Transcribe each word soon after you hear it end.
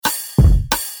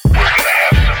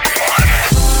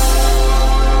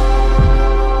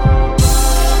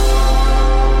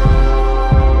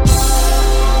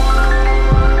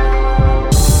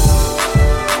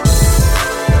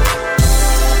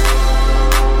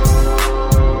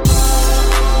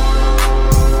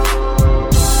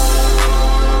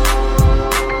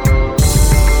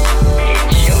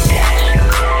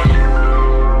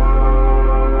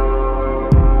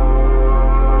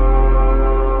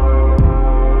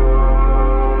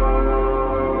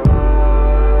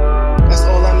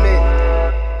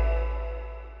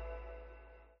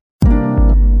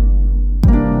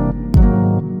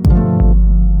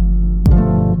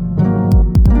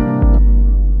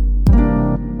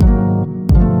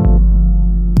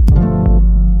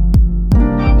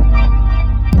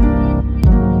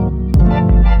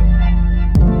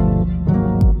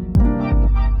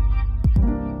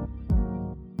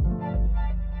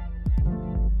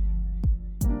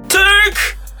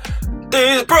take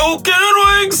these broken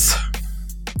wings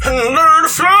and learn to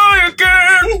fly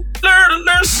again. Learn to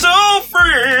live so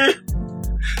free.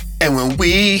 And when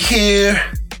we hear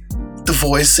the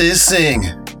voices sing,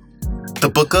 the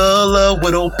book of love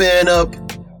would open up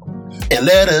and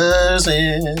let us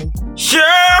in.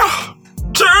 Yeah,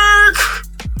 take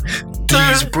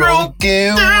these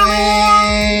broken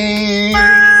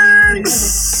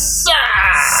wings.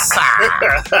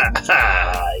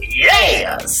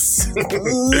 Yes.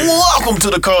 Welcome to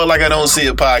the Call Like I Don't See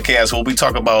It podcast, where we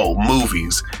talk about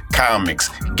movies, comics,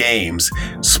 games,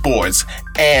 sports,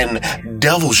 and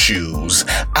devil shoes.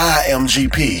 I am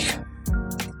GP.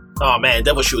 Oh man,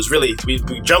 Devil Shoes, really, we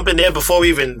jump in there before we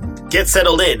even get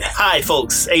settled in. Hi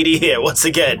folks, AD here once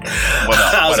again. What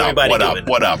up? How's everybody doing?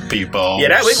 What up, people?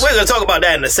 Yeah, we're going to talk about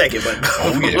that in a second, but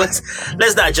yeah.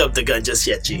 let's not jump the gun just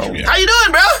yet, G. Oh, yeah. How you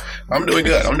doing, bro? I'm doing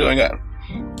good.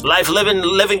 Life living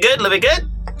good?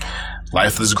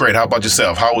 Life is great. How about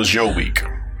yourself? How was your week?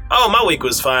 Oh, my week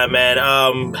was fine, man.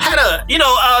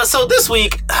 So this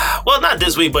week, well, not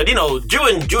this week, but,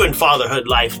 during fatherhood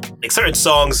life, like certain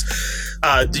songs,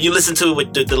 you listen to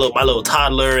with my little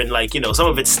toddler, and some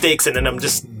of it sticks, and then I'm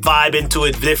just vibing to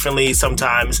it differently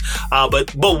sometimes.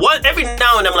 But what every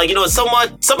now and then I'm like, some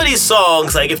of these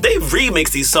songs, like if they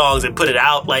remix these songs and put it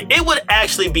out, like it would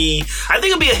actually be, I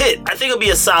think it'd be a hit. I think it'd be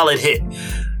a solid hit.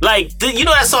 Like,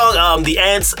 that song, the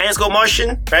Ants Go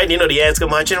Marching, right? You know the Ants Go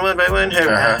Marching? Don't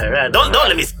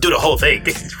let me do the whole thing,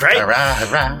 right?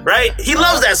 Right? He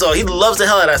loves that song. He loves the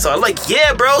hell out of that song. I'm like,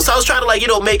 yeah, bro. So I was trying to, make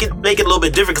it a little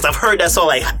bit different, because I've heard that song,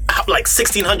 like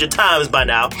 1,600 times by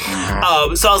now.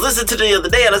 So I was listening to it the other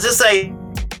day, and I was just like,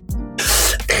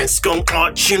 Ants go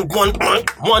marching, one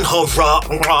hurrah,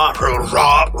 rah,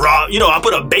 rah, rah. I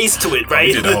put a bass to it, right?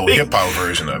 You did the whole hip-hop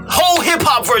version of it. Whole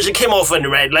hip-hop version came off on it,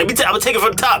 right? Like, I'm gonna take it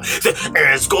from the top.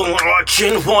 Ants go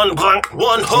marching, one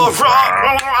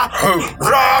hurrah,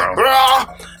 rah, rah.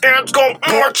 Ants go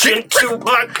marching, two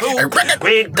black hoops.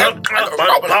 We go, and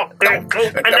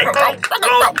they go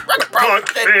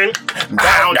marching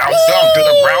down to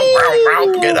the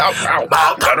round, get out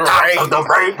to the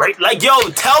rain. Like, yo,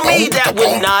 tell me that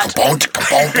would not,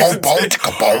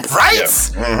 right? Yeah.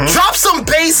 Mm-hmm. Drop some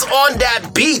bass on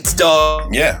that beat,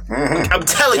 dog. Yeah. Mm-hmm. I'm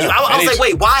telling you. I was like,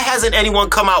 wait, why hasn't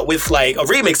anyone come out with like a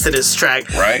remix to this track?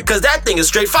 Right. Because that thing is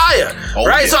straight fire. Oh,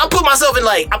 right? Yeah. So I put myself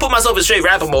in straight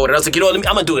rapper mode, and I was like, I'm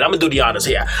gonna do it. I'm gonna do the honors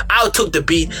here. I took the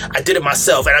beat, I did it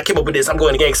myself, and I came up with this. I'm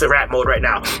going to gangster rap mode right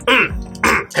now.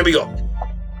 Here we go.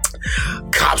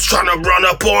 Cops trying to run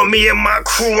up on me and my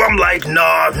crew. I'm like,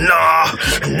 nah.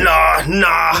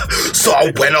 So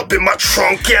I went up in my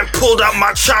trunk and pulled out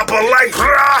my chopper like,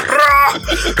 rah.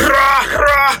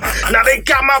 Now they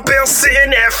got my bill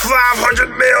sitting at 500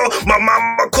 mil. My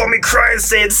mama called me crying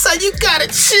saying, son, you gotta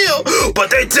chill. But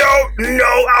they don't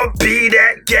know I'll be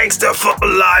that gangster for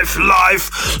life.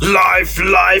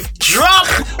 Drop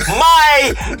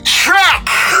my track.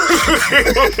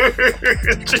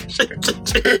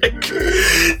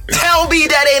 Tell me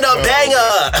that ain't a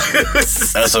banger.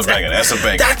 That's a banger. That's a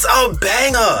banger.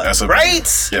 That's a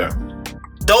right? Yeah.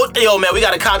 Man, we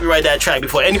gotta copyright that track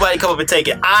before anybody come up and take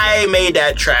it. I made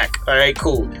that track. All right,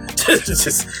 cool.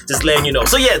 just letting you know.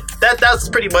 So yeah, that's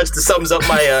pretty much the sums up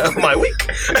my week.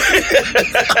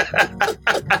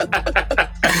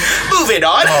 Moving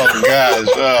on. Oh gosh.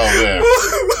 Oh man.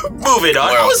 Moving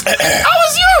on. Well, how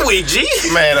was your week, G?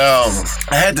 Man,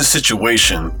 I had this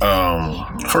situation.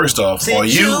 First off, are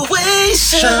you?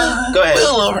 Go ahead.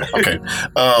 Okay.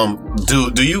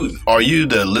 Are you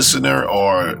the listener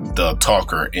or the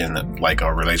talker in like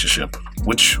a relationship?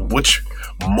 Which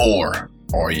more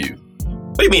are you?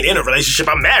 What do you mean in a relationship?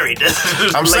 I'm married.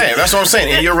 I'm saying, that's what I'm saying.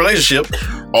 In your relationship,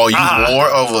 are you more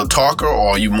of a talker or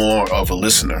are you more of a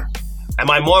listener? Am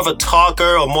I more of a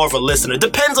talker or more of a listener?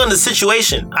 Depends on the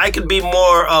situation. I could be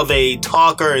more of a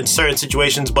talker in certain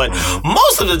situations, but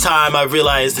most of the time I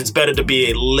realized it's better to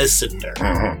be a listener.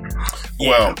 Mm-hmm. Yeah.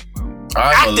 Well,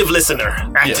 active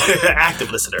listener.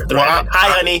 Active listener.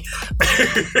 Hi, honey.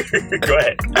 Go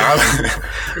ahead.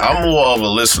 I'm more of a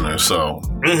listener, so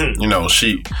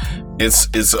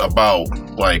it's about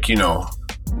like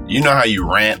how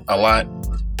you rant a lot,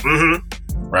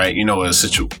 right? In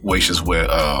situations where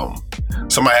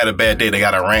somebody had a bad day, they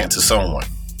got to rant to someone.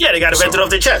 Yeah, they got to vent it off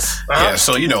their chest. Yeah,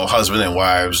 so husband and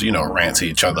wives, rant to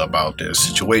each other about their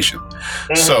situation.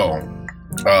 So,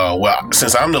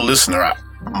 since I'm the listener,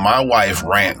 my wife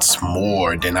rants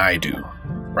more than I do,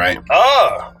 right?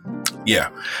 Oh. Yeah.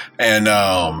 And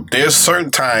there's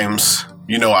certain times,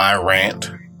 I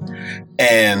rant.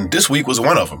 And this week was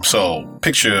one of them. So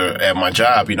picture at my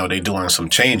job, they doing some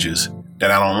changes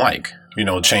that I don't like.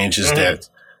 Changes that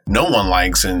no one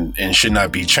likes and should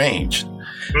not be changed.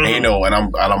 And, you know, and I'm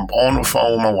on the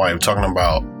phone with my wife talking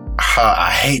about how I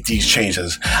hate these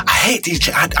changes. I hate these.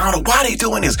 I don't know why they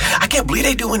doing this. I can't believe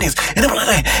they doing this. And I'm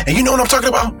like, and you know what I'm talking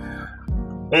about?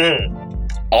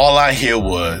 All I hear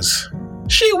was,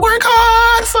 she work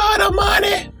hard for the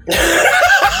money.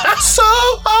 So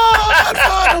hard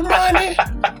for the money.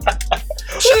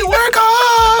 She work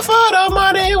hard for the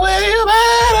money. Where you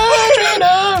better treat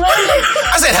her right.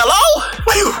 I said, hello?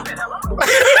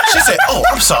 She said, oh,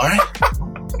 I'm sorry.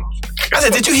 I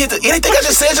said, did you hear anything I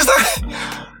just said just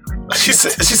now? She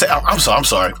said, I'm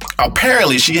sorry.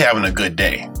 Apparently, she having a good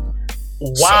day.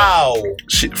 Wow.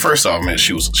 So first off, man,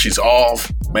 she's off,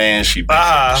 man. She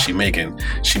making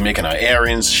her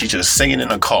errands. She just singing in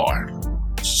the car.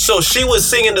 So she was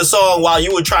singing the song while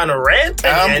you were trying to rant?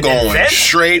 I'm going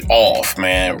straight off,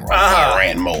 man. My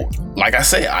rant mode. Like I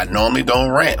say, I normally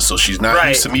don't rant, so she's not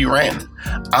used to me ranting.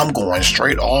 I'm going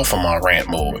straight off on my rant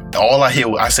mode. All I hear,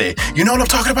 I say, you know what I'm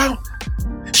talking about?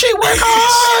 She work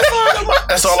hard.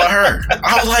 That's all I heard.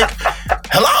 I was like,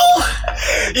 hello?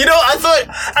 You know, I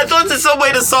thought in some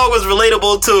way the song was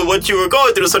relatable to what you were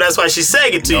going through, so that's why she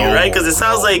sang it to you, right? Because it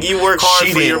sounds like you work hard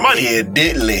for your money. She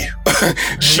diddly.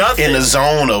 She in the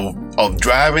zone of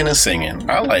driving and singing.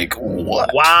 I like,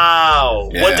 what? Wow.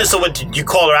 Yeah. What did you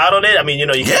call her out on it? I mean, you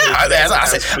know, you can't. Yeah, I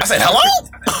said, hello?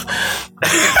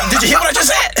 Did you hear what I just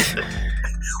said?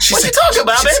 What you talking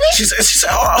about, baby? She said,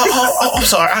 oh, I'm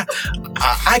sorry.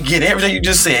 I get everything you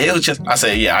just said. It was just, I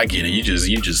said, yeah, I get it. You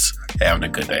just having a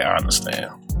good day. I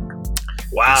understand.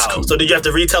 Wow. Cool. So did you have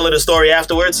to retell her the story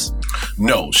afterwards?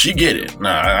 No, she get it.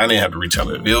 Nah, I didn't have to retell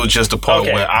it. It was just a part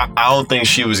where I don't think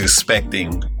she was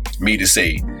expecting me to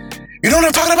say, you know what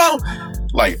I'm talking about?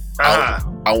 Like,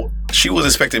 she was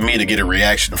expecting me to get a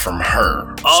reaction from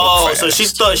her. Oh, so she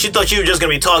thought you were just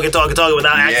gonna be talking without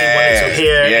actually wanting to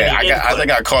hear. Yeah, I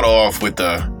think I caught her off with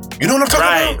the, you know what I'm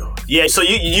talking about? Yeah, so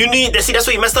you need to see, that's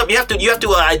where you messed up. You have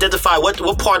to identify what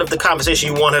part of the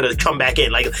conversation you want her to come back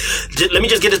in. Like, let me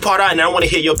just get this part out, and I want to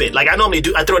hear your bit. Like I normally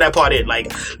do, I throw that part in.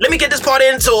 Like, let me get this part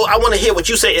in, so I want to hear what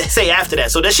you say after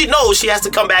that, so that she knows she has to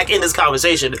come back in this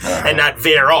conversation and not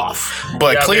veer off.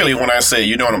 But clearly, when I say,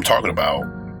 you know what I'm talking about,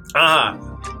 I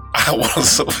want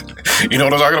to, you know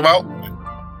what I'm talking about?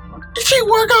 She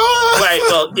work hard. Right.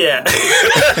 Well, yeah.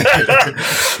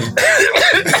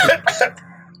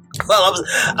 Well,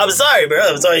 I'm sorry, bro.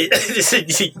 I'm sorry.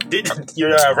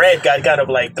 Your rant got kind of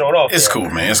like thrown off. It's cool,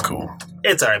 man. It's cool.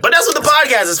 It's all right. But that's what the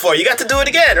podcast is for. You got to do it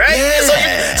again, right?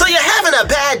 Yeah. So you're having a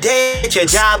bad day at your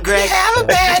job, Greg. You have a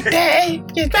bad day.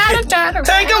 You gotta turn around.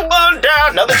 Take a one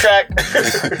down. Another track.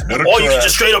 Or you can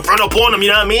just straight up run up on them, you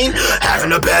know what I mean?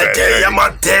 Having a bad day at my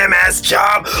damn ass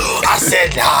job. I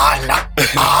said, nah.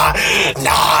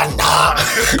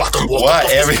 About to walk why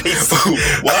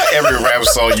every rap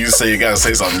song you say you gotta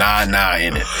say some nah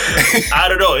in it? I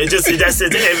don't know. That's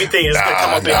everything is gonna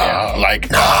come up in there. Like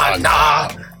nah.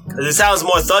 It sounds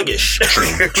more thuggish.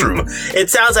 True. It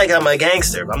sounds like I'm a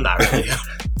gangster. I'm not really.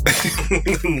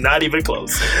 Not even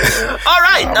close. All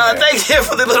right. Thank you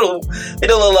for the little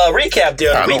recap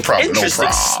there. No problem.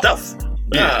 Interesting stuff.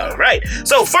 Yeah. Right.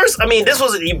 So first, I mean,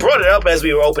 you brought it up as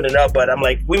we were opening up, but I'm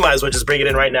like, we might as well just bring it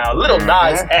in right now. Little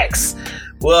Nas X.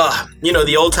 Well, you know,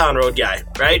 the Old Town Road guy,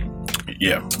 right?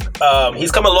 Yeah.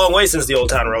 He's come a long way since the Old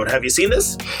Town Road. Have you seen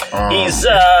this? He's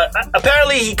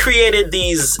apparently he created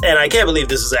these, and I can't believe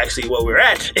this is actually what we're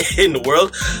at in the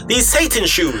world. These Satan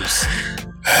shoes.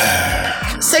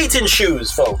 Satan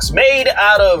shoes, folks, made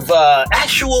out of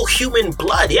actual human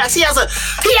blood. He actually has a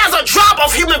drop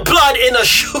of human blood in a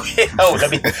shoe. Oh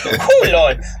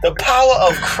Lord, the power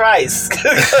of Christ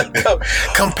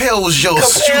compels your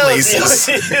shoelaces.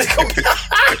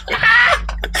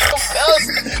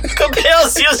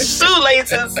 compels your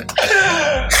shoelaces.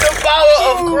 The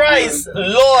power of Christ,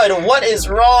 Lord. What is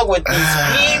wrong with these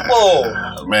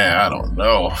people? Man, I don't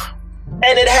know.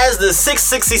 And it has the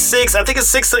 666, I think it's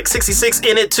 666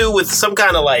 in it too, with some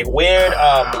kind of like weird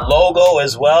logo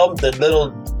as well. The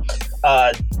little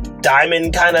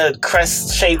diamond kind of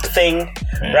crest shaped thing,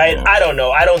 right? I don't know.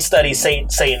 I don't study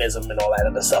Satanism and all that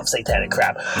other stuff, satanic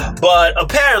crap. But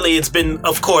apparently it's been,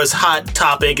 of course, hot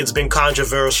topic. It's been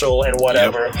controversial and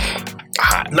whatever.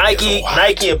 Yep.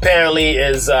 Nike apparently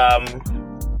is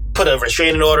put a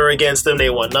restraining order against them. They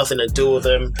want nothing to do with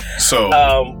him.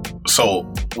 So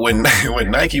when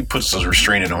Nike puts a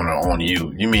restraining order on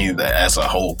you, you mean that as a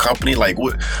whole company? Like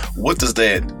what does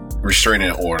that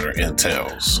restraining order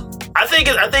entails? I think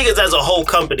it's as a whole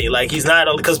company. Like he's not,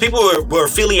 because people were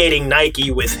affiliating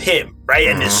Nike with him, right?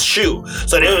 And this shoe.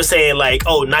 So they were saying like,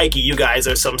 oh, Nike, you guys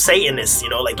are some Satanists, you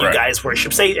know, like you guys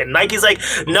worship Satan. And Nike's like,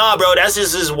 nah, bro, that's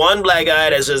just this one black guy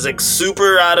that's just like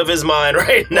super out of his mind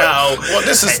right now. Well,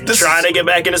 this is trying to get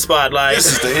back in the spotlight.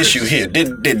 This is the issue here.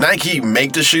 Did Nike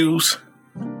make the shoes?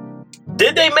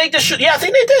 Did they make the shoe? Yeah, I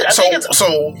think they did.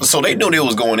 So they knew they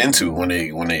was going into when they.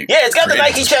 Yeah, it's got the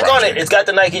Nike check on it. It's got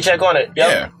the Nike check on it. Yep.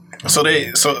 Yeah. So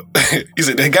he said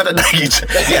they got the Nike check.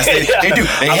 Yes, they do.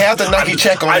 They have the Nike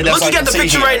check on it. I'm looking at the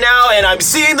picture right now, and I'm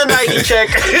seeing the Nike check.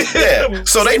 Yeah.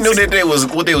 So they knew that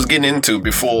what they was getting into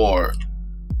before,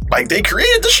 like they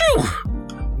created the shoe.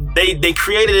 They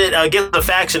created it. I guess the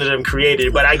faction of them created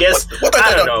it, but I guess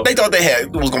I don't know. They thought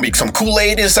it was going to be some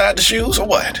Kool-Aid inside the shoes, or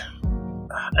what?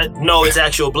 No, it's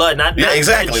actual blood. Not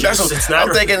exactly. That's what it's not.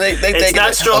 I'm thinking. They thinking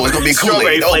it's going to be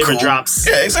Kool-Aid flavor drops.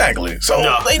 Yeah, exactly. So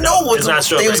they know what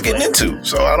they was getting into.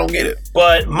 So I don't get it.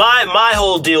 But my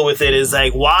whole deal with it is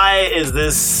like, why is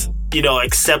this, you know,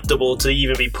 acceptable to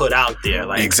even be put out there?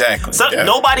 Like, exactly.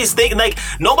 Nobody's thinking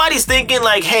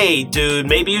like, hey, dude,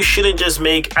 maybe you shouldn't just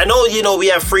make. I know, you know, we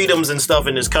have freedoms and stuff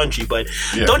in this country, but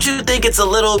don't you think it's a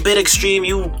little bit extreme?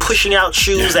 You pushing out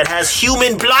shoes that has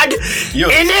human blood in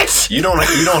it? You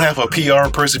don't have a PR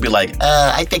person be like,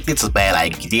 I think this is a bad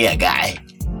idea, guy.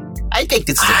 I think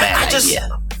this is a bad idea.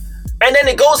 And then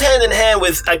it goes hand in hand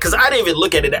with, because I didn't even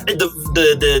look at it.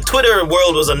 The Twitter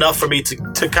world was enough for me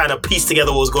to kind of piece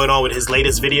together what was going on with his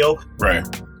latest video. Right.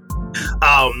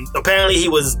 Apparently he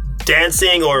was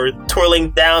dancing or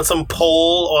twirling down some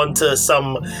pole onto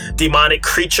some demonic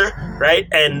creature, right?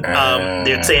 And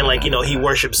they're saying like, you know, he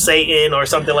worships Satan or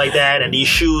something like that, and these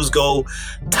shoes go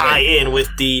tie in with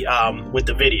the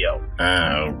video.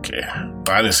 Okay.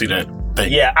 I didn't see that.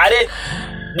 Yeah, I didn't.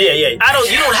 Yeah. You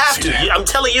don't have to. I'm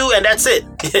telling you, and that's it.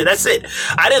 That's it.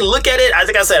 I didn't look at it. I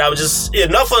think I said I was just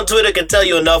enough on Twitter can tell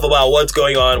you enough about what's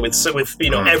going on with you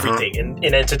know everything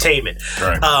in entertainment.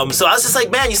 Right. So I was just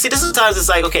like, man, you see, this sometimes it's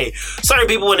like, okay, certain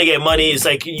people when they get money, it's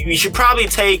like you should probably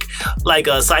take like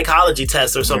a psychology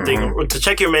test or something to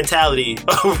check your mentality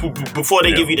before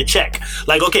they give you the check.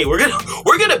 Like, okay, we're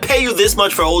gonna pay you this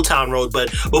much for Old Town Road,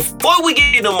 but before we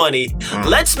give you the money,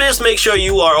 let's just make sure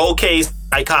you are okay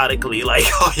psychotically. Like,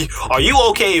 are you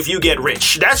okay if you get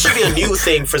rich? That should be a new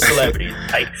thing for celebrities.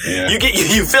 Like,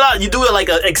 you fill out, you do it like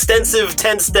an extensive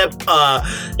 10-step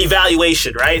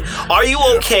evaluation, right? Are you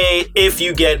okay if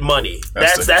you get money?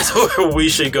 That's where we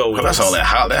should go with. That's all that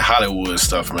Hollywood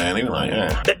stuff, man. Even like,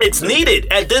 it's needed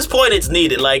at this point. It's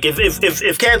needed. Like,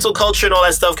 if cancel culture and all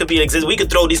that stuff could be exist, we could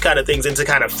throw these kind of things in to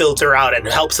kind of filter out and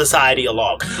help society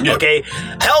along. Yeah. Okay,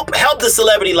 help the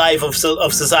celebrity life of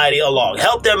society along.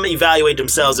 Help them evaluate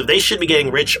themselves if they should be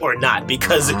getting rich or not,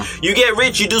 because you get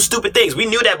rich, you do stupid things. We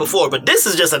knew that before, but this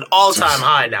is just an all-time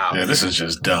high now. Yeah, this is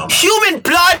just dumb. Human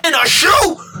blood in a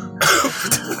shoe.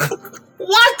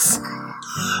 What?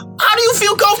 How do you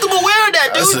feel comfortable wearing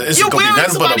that, dude? It's gonna be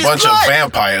nothing but a bunch of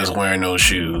vampires wearing those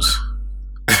shoes.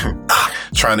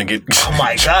 Trying to get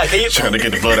trying to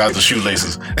get the blood out the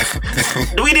shoelaces.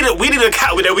 we need a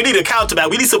counterback.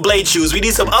 We need some blade shoes. We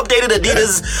need some updated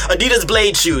Adidas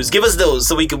blade shoes. Give us those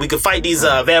so we can fight these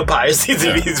vampires.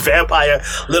 These vampire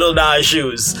Lil Nas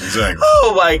shoes. Exactly.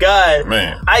 Oh my god,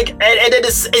 man. And then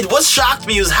what shocked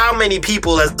me was how many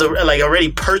people has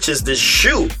already purchased this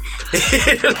shoe.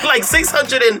 Like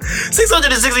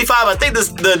 665. I think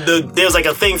there's like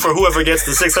a thing for whoever gets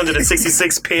the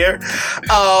 666 pair.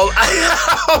 I'm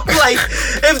like,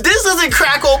 if this doesn't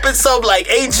crack open some like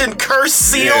ancient curse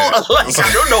seal, like I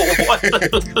don't know what.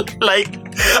 Like,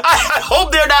 I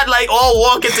hope they're not like all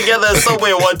walking together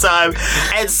somewhere one time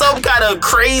and some kind of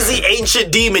crazy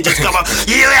ancient demon just come up.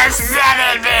 You have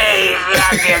summoned me.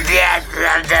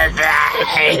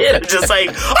 Just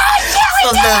like,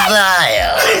 from the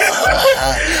vial.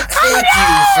 Thank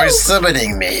you for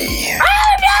summoning me.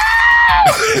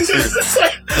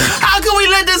 How can we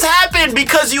let this happen?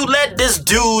 Because you let this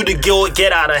dude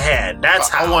get out of hand. That's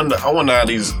how. I wonder how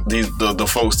the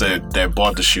folks that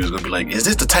bought the shoes gonna be like, is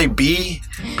this the type B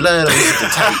blood or is it the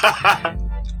type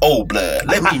O blood?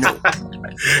 Let me know.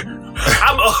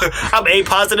 I'm A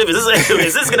positive.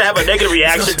 Is this gonna have a negative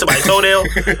reaction to my toenail?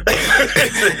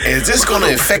 Is this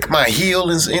gonna affect my heel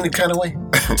in any kind of way?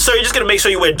 So you're just gonna make sure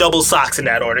you wear double socks in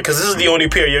that order, because this is the only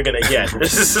pair you're gonna get.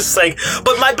 This is just like,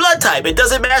 but my blood type, it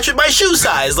doesn't match with my shoe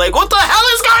size. Like, what the hell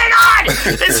is going on?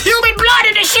 There's human blood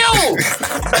in the shoe.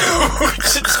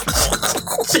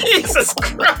 Jesus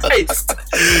Christ.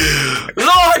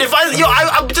 Lord, if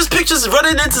I'm just pictures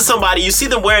running into somebody, you see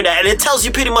them wearing that, and it tells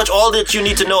you pretty much all that you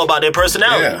need to know about their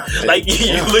personality. Yeah. Like,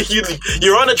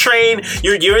 you're on a train,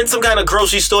 you're in some kind of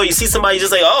grocery store, you see somebody,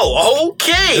 just like, oh,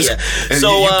 okay.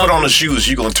 So you put on the shoes,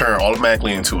 you're going to turn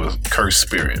automatically into a cursed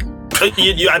spirit.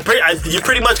 You're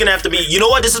pretty much gonna have to be. You know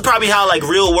what? This is probably how like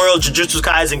real world Jujutsu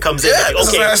Kaisen comes in. Yeah, like,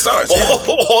 this is how it starts.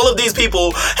 All of these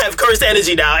people have cursed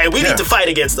energy now, and we need to fight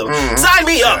against them. Mm-hmm. Sign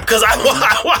me up, because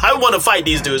I want to fight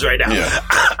these dudes right now. Yeah.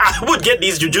 I would get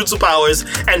these Jujutsu powers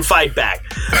and fight back.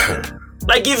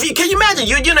 Like, can you imagine?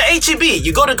 You're in an HEB.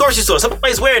 You go to the grocery store.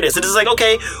 Somebody's wearing this. And it's like,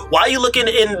 okay, why are you looking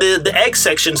in the egg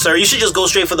section, sir? You should just go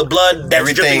straight for the blood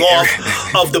that's dripping off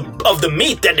of the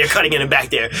meat that they're cutting in the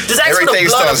back there. Just ask for the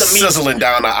blood of the meat. Everything starts sizzling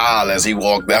down the aisle as he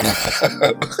walked down.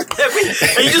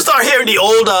 And you just start hearing the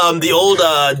old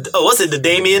what's it? The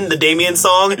Damien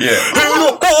song.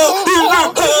 Yeah.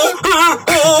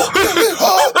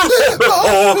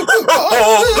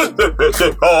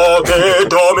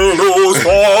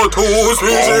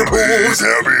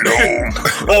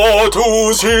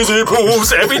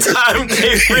 Every time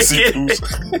they freaking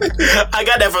I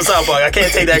got that from South Park. I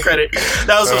can't take that credit.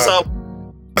 That was from South Park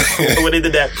when they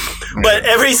did that. But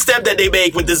every step that they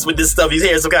make with this stuff, you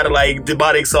hear some kind of like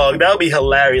demonic song. That would be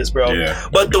hilarious, bro. Yeah.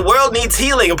 But the world needs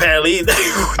healing, apparently.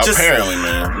 Apparently,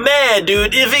 man. Man,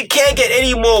 dude, if it can't get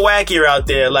any more wackier out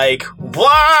there, like,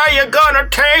 why you gonna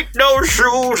take those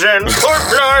shoes and put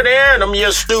blood in them, you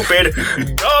stupid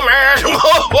dumbass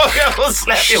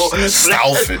motherfucker?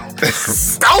 Stouff it.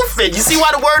 Stouff it. You see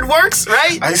why the word works,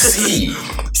 right? I see.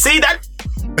 See that?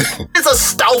 It's a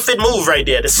Stouff it move right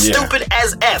there. The stupid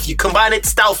as F. You combine it,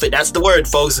 Stouff it. That's the word,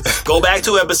 folks. Go back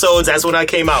 2 episodes. That's when I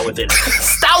came out with it.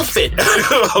 Stouff it.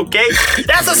 Okay?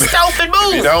 That's a Stouff it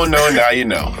move. You don't know, now you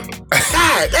know.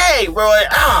 God, hey, bro.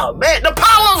 Oh, man. The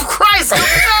power of Christ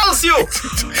compels you.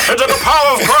 Into the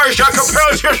power of Christ that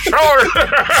compels your soul.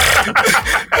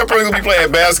 That person's going to be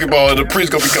playing basketball and the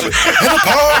priest going to be coming. And the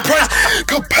power of Christ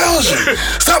compels you.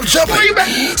 Stop jumping.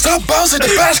 Stop bouncing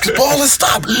the basketball and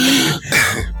stop.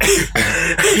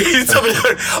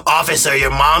 Officer,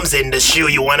 your mom's in the shoe.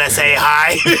 You want to say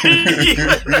hi?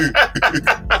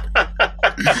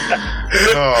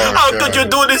 How could you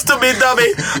do this to me,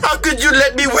 dummy? How could you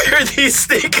let me wear these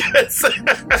sneakers?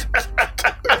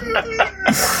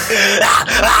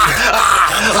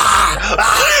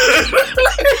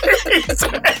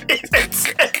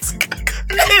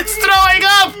 It's throwing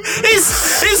up. He's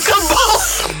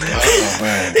convulsed.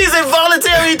 Man. He's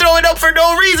involuntarily throwing up for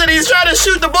no reason. He's trying to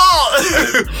shoot the ball.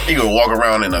 He gonna walk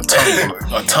around and a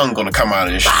tongue gonna come out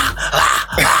of his shoe.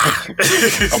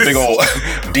 A big old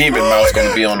demon mouth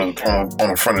gonna be on the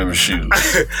front of his shoes.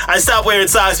 I stopped wearing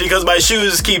socks because my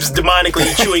shoes keeps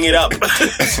demonically chewing it up.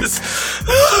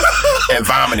 And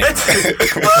vomiting.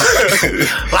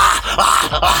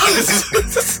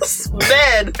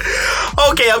 Man.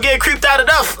 Okay, I'm getting creeped out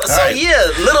enough. So right.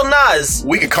 yeah, Little Nas.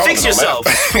 We can call Fix yourself.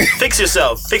 Fix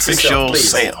yourself. Fix yourself,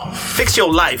 please. Fix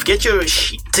your life. Get your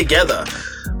shit together.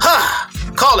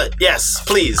 Call it. Yes,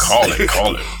 please. Call it.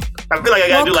 I feel like I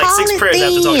gotta do like 6 prayers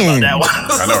after talking about that one.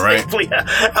 I know, right? Please,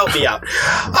 help me out.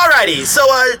 Alrighty, so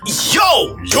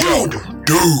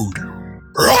dude.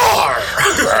 Roar.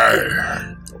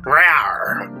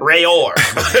 Rayor.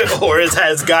 Or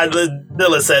as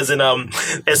Godzilla says in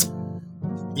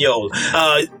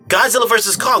Godzilla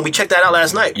vs. Kong. We checked that out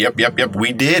last night. Yep.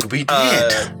 We did.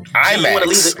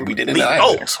 IMAX. We did it in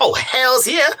IMAX. Oh, hells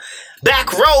yeah.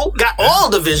 Back row got all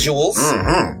the visuals.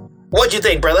 Mm-hmm. What'd you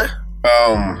think, brother?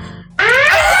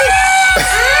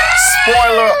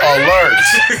 Spoiler alert.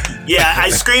 Yeah, I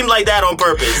screamed like that on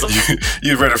purpose.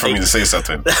 You ready for me to say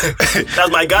something? That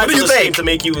was my Godzilla scream to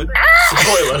make you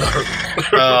spoiler.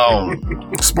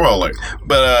 Spoiler alert.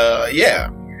 But yeah,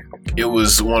 it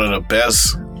was one of the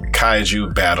best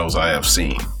kaiju battles I have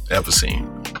ever seen.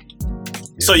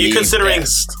 So you're considering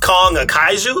Kong a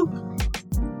kaiju?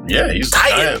 Yeah, he's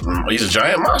Titan. He's a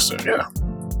giant monster. Yeah.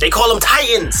 They call them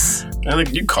Titans. And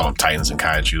you call them Titans and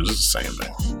kaijus. It's the same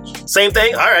thing. Same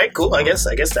thing. All right, cool. I guess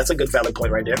that's a good valid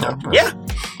point right there. Yeah.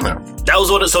 That was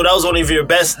one of your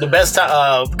best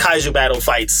kaiju battle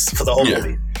fights for the whole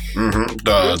movie.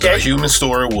 Mm-hmm. The human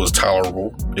story was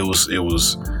tolerable.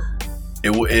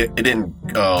 It didn't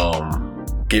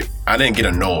I didn't get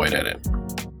annoyed at it.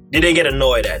 You didn't get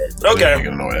annoyed at it. Okay. I didn't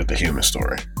get annoyed at the human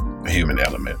story. The human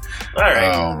element. All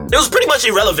right. It was pretty much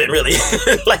irrelevant, really.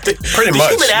 Like the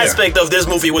human aspect of this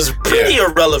movie was pretty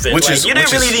irrelevant. You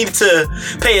didn't really need to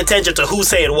pay attention to who's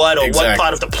saying what or what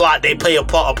part of the plot they play a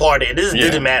part in. This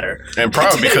didn't matter. And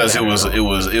probably because it was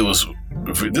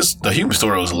the human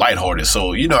story was lighthearted.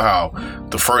 So you know how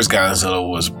the first Godzilla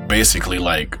was basically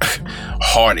like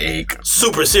heartache,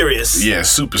 super serious. Yeah,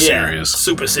 super serious.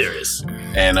 Super serious.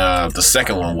 And the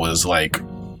second one was like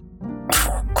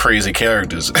crazy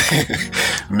characters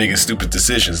making stupid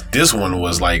decisions. This one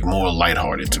was like more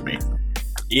lighthearted to me.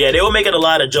 Yeah, they were making a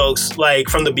lot of jokes, like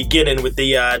from the beginning with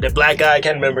the black guy. I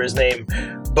can't remember his name,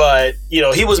 but you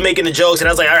know he was making the jokes, and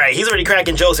I was like, all right, he's already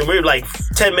cracking jokes, and we were like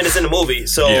 10 minutes in the movie,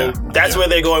 so that's where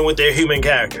they're going with their human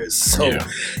characters. So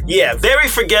yeah, very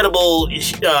forgettable,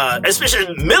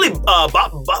 especially Millie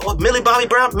Bobby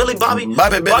Brown, Millie Bobby, Millie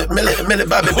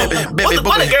Bobby, baby,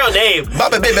 what a girl name,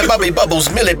 Bobby Bubbles,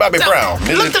 Millie Bobby Brown.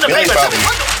 Look to the paper.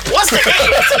 What's the name?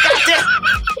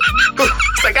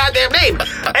 It's the goddamn name.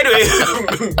 Anyway,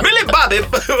 Millie Bobby.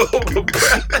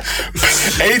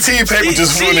 18 paper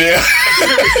just flew there.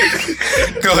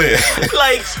 Go ahead.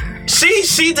 Like,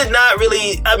 she did not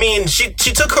really, I mean, she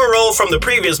took her role from the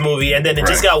previous movie and then it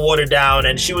just got watered down,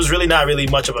 and she was really not really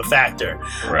much of a factor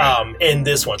in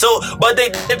this one. So, but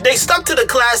they stuck to the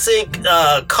classic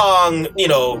Kong, you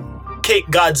know,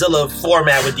 Godzilla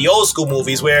format with the old school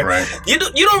movies where you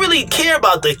don't really care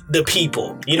about the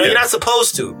people. You know, you're not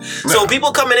supposed to. No. So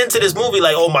people coming into this movie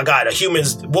like, oh my God,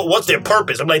 humans, what's their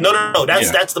purpose? I'm like, no,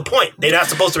 that's the point. They're not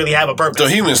supposed to really have a purpose. The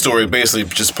human story basically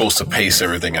just supposed to pace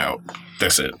everything out.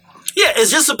 That's it. Yeah,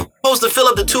 it's just supposed to fill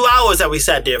up the 2 hours that we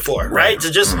sat there for, right? To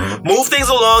just move things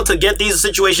along to get these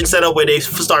situations set up where they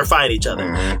start fighting each other.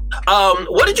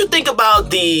 What did you think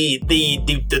about the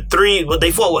three? What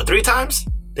they fought? What, 3 times?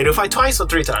 They did fight twice or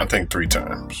 3 times? I think 3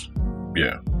 times.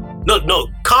 Yeah. No.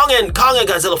 Kong and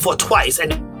Godzilla fought twice,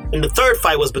 and the third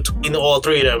fight was between all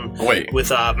 3 of them. With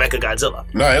Mechagodzilla.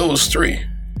 No, it was 3.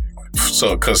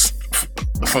 So, because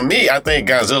for me, I think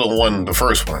Godzilla won the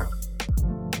first one.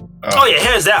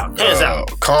 Hands down.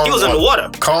 Kong, he was in the water.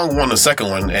 Kong won the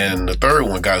second one, and the third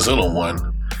one, Godzilla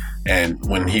won. And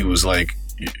when he was like,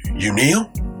 "You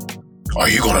kneel? Are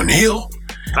you gonna kneel?"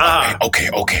 Okay,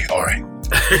 all right.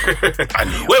 I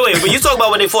kneel. Wait, but you talking about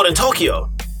when they fought in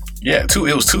Tokyo? Yeah, it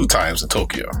was 2 times in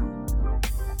Tokyo.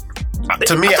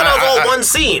 To me, I thought it was all one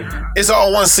scene. It's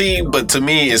all one scene, but to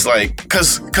me, it's like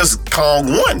because Kong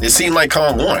won. It seemed like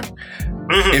Kong won.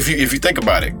 If you think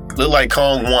about it, it looked like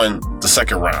Kong won the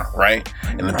second round, right?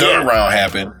 And the third round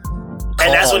happened,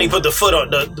 and that's when he put the foot on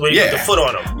put the foot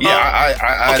on him.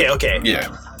 Yeah, okay. Yeah.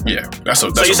 That's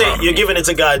so you say you're giving it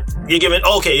to God. You're giving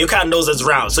you kind of knows it's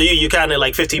rounds. So you kind of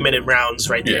like 15-minute rounds,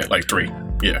 right there. Yeah, like 3.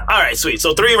 Yeah. All right, sweet.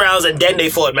 So 3 rounds, and then they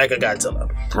fought Mechagodzilla.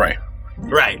 Right.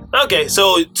 Okay.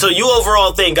 So you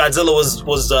overall think Godzilla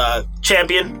was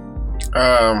champion?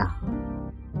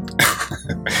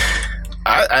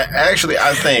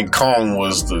 I think Kong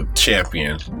was the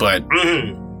champion, but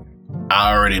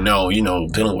I already know,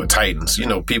 dealing with Titans,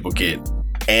 people get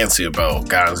antsy about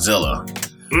Godzilla.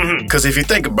 Because if you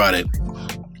think about it,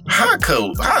 how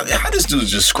this dude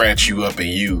just scratch you up and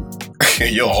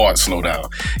your heart slow down?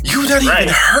 You not even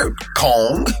hurt,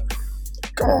 Kong.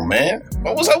 Come on, man.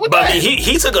 What was up with that? I mean,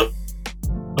 he took a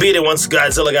beating once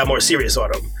Godzilla got more serious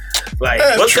on him. Like,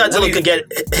 once Godzilla could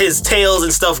get his tails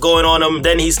and stuff going on him,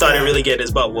 then he started really getting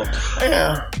his butt whooped.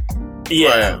 Yeah.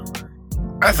 But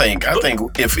I think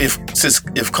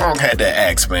if Kong had that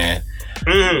axe, man,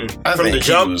 I think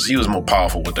he was more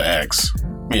powerful with the axe.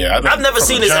 Yeah, I've never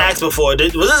seen this axe before.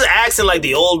 Was this axe in like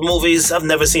the old movies? I've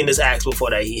never seen this axe before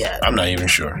that he had. I'm not even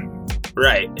sure.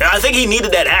 Right. I think he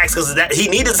needed that axe because he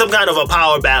needed some kind of a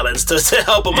power balance to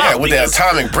help him out. Yeah, with that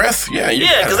atomic breath. Yeah,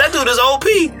 because that dude is OP.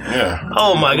 Yeah.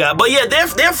 Oh my God. But yeah,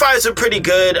 their fights are pretty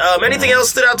good. Anything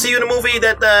else stood out to you in the movie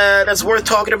that's worth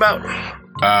talking about?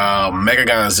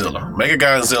 Mechagodzilla.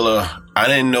 Mechagodzilla, I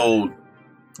didn't know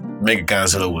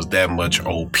Mechagodzilla was that much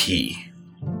OP.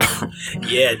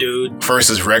 Yeah, dude.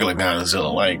 Versus regular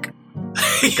Godzilla. Like,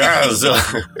 Godzilla.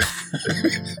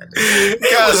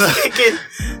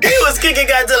 He was kicking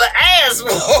Godzilla ass.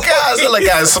 Godzilla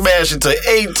got smashed into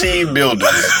 18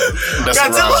 buildings. That's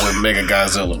around with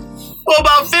Mechagodzilla. For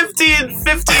about 15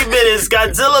 minutes,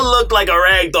 Godzilla looked like a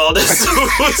ragdoll. This dude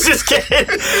was just getting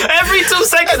every 2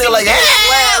 seconds. They're like,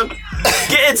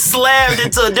 getting slammed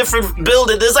into a different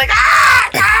building. It's like,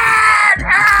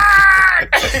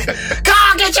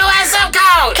 Kong, get your ass up,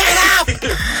 Kong! Get up!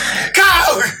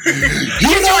 Kong!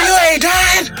 You know you ain't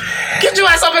dying! Get your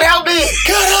ass up and help me!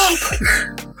 Get up!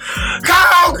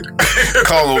 Kong!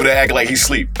 Kong over there acting like he's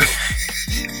asleep.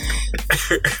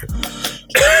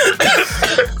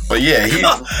 But yeah,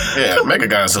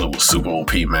 Mechagodzilla was super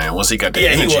OP, man. Once he got the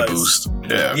energy boost.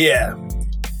 Yeah.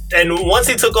 And once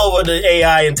he took over the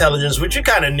AI intelligence, which you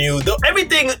kind of knew,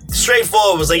 everything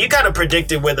straightforward was like you kind of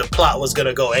predicted where the plot was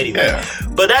gonna go anyway. Yeah.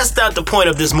 But that's not the point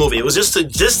of this movie. It was just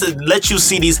to let you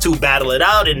see these two battle it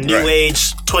out in new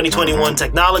age 2021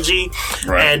 technology,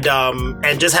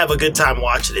 and just have a good time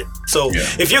watching it. So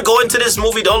if you're going to this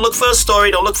movie, don't look for a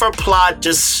story, don't look for a plot.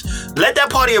 Just let that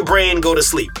part of your brain go to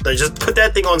sleep. Just put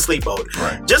that thing on sleep mode.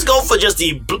 Right. Just go for just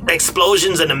the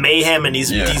explosions and the mayhem and these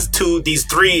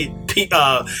three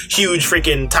huge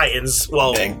freaking titans.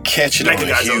 Well, and catch it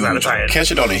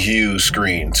on a huge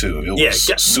screen too. It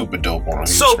was super dope on a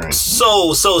huge screen.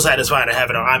 So satisfying to have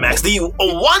it on IMAX. The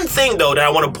one thing though that I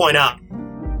want to point out,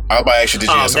 I was about to ask you, did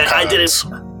you have some cons?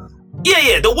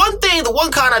 The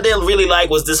one con I didn't really like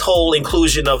was this whole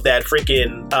inclusion of that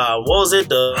freaking what was it?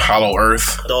 The Hollow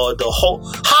Earth. The whole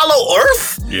Hollow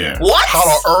Earth? Yeah. What?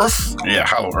 Hollow Earth? Yeah,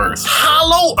 Hollow Earth.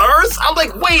 Hollow Earth? I'm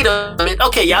like, wait a minute.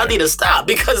 Okay, y'all need to stop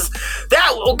because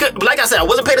like I said, I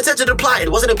wasn't paying attention to the plot.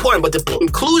 It wasn't important, but the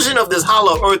inclusion of this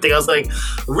Hollow Earth thing, I was like,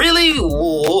 really?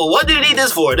 What did you need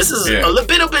this for? This is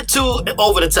a bit too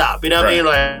over the top. You know what I mean?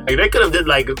 Like they could have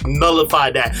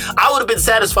nullified that. I would have been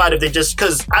satisfied if they just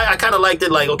because I kind of liked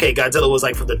it. Like, okay, Godzilla was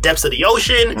like from the depths of the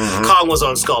ocean. Kong was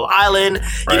on Skull Island.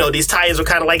 You know, these tie-ins were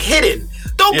kind of like hidden.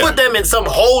 Don't put them in some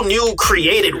whole new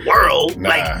created world.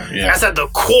 That's at the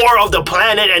core of the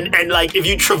planet, and like if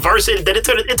you traverse it, then it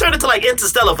turned into like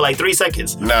Interstellar for like 3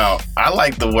 seconds. Now, I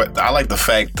like the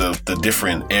fact of the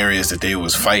different areas that they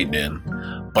was fighting in,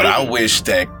 but I wish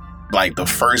that like the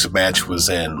first match was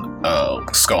in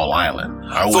Skull Island.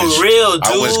 I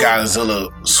wish Godzilla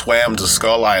swam to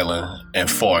Skull Island and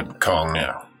fought Kong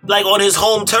now. Like on his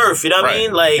home turf, you know what I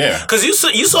mean? Like, because you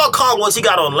saw Kong once he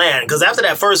got on land. Because after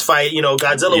that first fight, you know,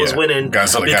 Godzilla was winning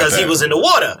because he was in the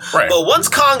water. Right. But once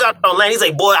Kong got on land, he's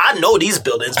like, "Boy, I know these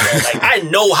buildings, bro. Like, I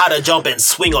know how to jump and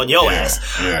swing on your ass."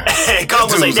 Yeah. And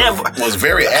Kong was like, "Damn." Was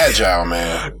very agile,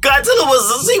 man. Godzilla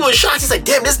was shocked. He's like,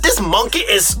 "Damn, this monkey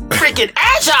is freaking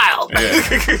agile."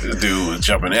 This dude was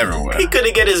jumping everywhere. He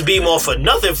couldn't get his beam off for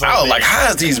nothing. I was like, "How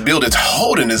is these buildings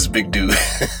holding this big dude?"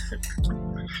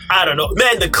 I don't know.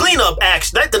 Man, the cleanup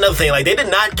action, that's another thing. Like, they did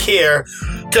not care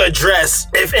to address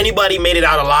if anybody made it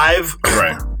out alive.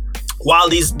 Right. While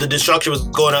the destruction was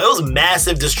going on. It was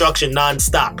massive destruction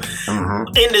nonstop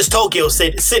in this Tokyo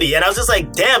city. And I was just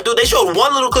like, damn, dude, they showed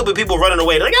one little clip of people running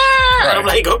away. They're like, ah! Right. And I'm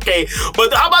like, okay.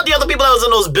 But how about the other people that was in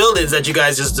those buildings that you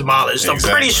guys just demolished? Exactly.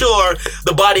 I'm pretty sure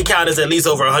the body count is at least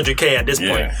over 100K at this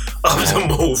point of the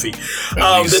movie.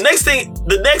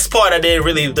 The next part I didn't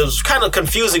really, that was kind of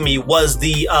confusing me was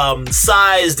the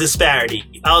size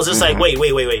disparity. I was just like, wait,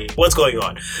 what's going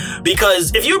on?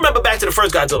 Because if you remember back to the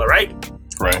first Godzilla, right?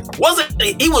 Right.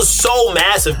 He was so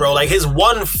massive, bro. Like his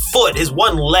one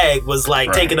leg was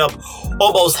like taking up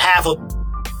almost half of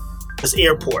this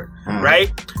airport,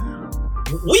 right?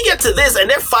 We get to this and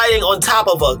they're fighting on top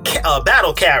of a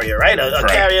battle carrier, right? A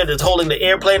carrier that's holding the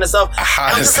airplane and stuff.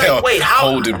 I'm just like, wait, how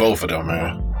holding both of them,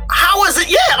 man? How is it?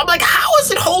 Yeah, I'm like, how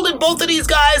is it holding both of these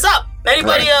guys up?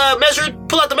 Anybody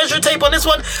pull out the measure tape on this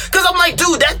one? Because I'm like,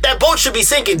 dude, that boat should be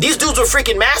sinking. These dudes were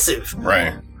freaking massive.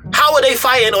 Right. How are they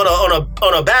fighting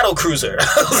on a battle cruiser?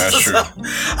 That's true.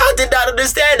 I did not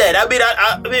understand that. I mean,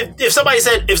 if somebody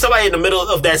in the middle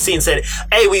of that scene said,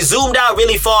 "Hey, we zoomed out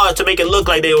really far to make it look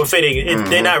like they were fitting,"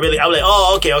 they're not really. I'm like,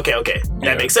 "Oh, okay,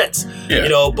 that makes sense." Yeah. You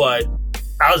know, but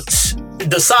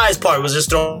the size part was just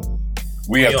throwing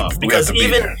me off because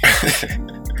even.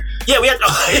 Yeah, we have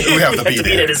to be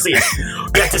there to see it.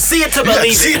 We have to see it to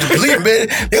believe it.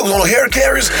 Man. They was on hair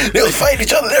carriers. They was fighting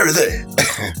each other and everything.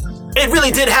 It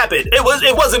really did happen. It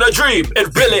wasn't a dream.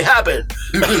 It really happened.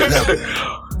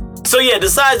 So yeah, the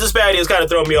size disparity was kind of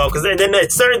throwing me off because then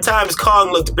at certain times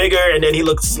Kong looked bigger and then he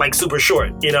looks like super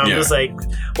short. You know, I'm just like,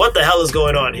 what the hell is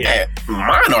going on here? And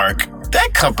Monarch,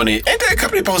 that company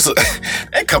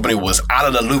was out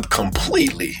of the loop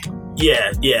completely.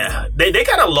 Yeah. They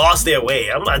kind of lost their way.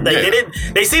 I'm like,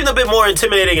 they seemed a bit more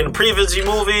intimidating in the previous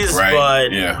movies, but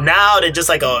now they're just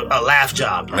like a laugh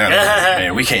job.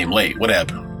 Man, we came late. What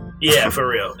happened? Yeah, for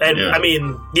real. And I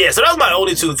mean, so that was my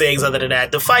only two things other than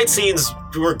that. The fight scenes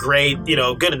were great, you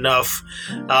know, good enough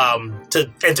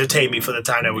to entertain me for the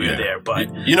time that we were there.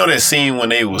 But you know that scene when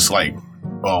they was like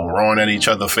roaring at each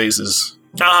other's faces?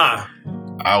 I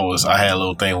had a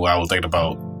little thing where I was thinking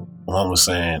about one was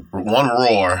saying one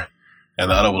roar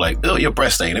and the other was like, "Oh, your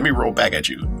breath stank. Let me roll back at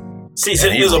you." See, so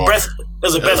it was a breath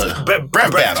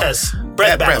test.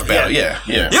 Breath battle. Yeah.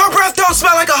 Your breath don't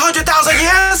smell like 100,000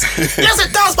 years. Yes,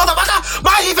 it does, motherfucker.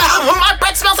 My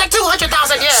breath smells like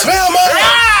 200,000 years. Smell my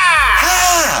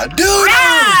dude.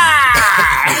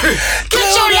 Get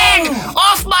your leg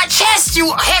off my chest, you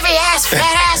heavy ass,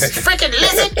 fat ass, freaking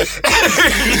lizard.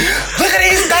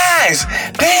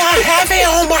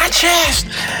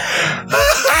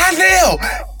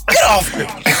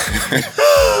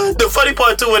 funny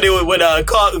part too when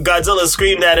Godzilla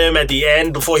screamed at him at the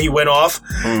end before he went off.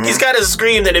 Mm-hmm. He's got a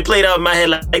scream that it played out in my head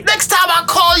like next time I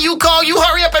call you,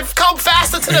 hurry up and come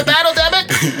faster to the battle, damn it.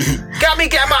 Got me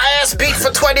get my ass beat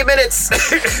for 20 minutes.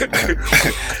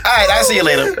 Alright, I'll see you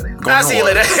later. I'll see you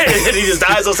later. And he just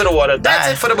dives into the water.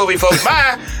 That's it for the movie, folks.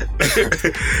 Bye.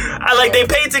 I like they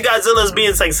painted Godzilla as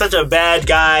being like such a bad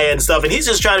guy and stuff, and he's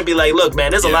just trying to be like, look,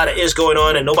 man, there's a lot of ish going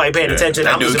on and nobody paying attention.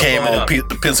 That dude came on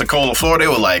Pensacola, Florida. They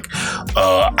were like,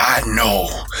 I know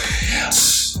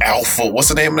Alpha. What's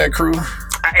the name of that crew?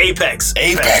 Apex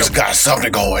got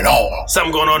something going on.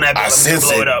 Something going on that I sense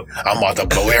blow it up. I'm about to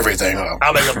blow everything up.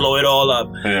 I'm about to blow it all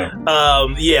up. Yeah.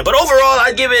 But overall,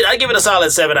 I give it a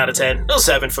solid 7 out of 10. No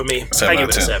 7 for me. I give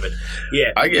it a 7.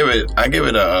 Yeah. I give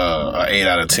it a 8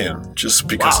 out of 10 just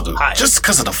because of the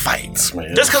fights,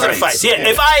 man. Just because of the fights. Yeah.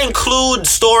 If I include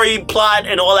story, plot,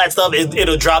 and all that stuff,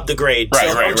 it'll drop the grade.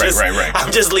 Right.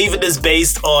 I'm just leaving this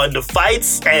based on the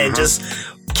fights and just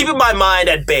keeping my mind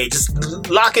at bay, just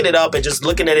locking it up and just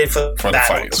looking at it for the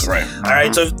fights, right? All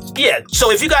right, so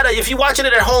if you're watching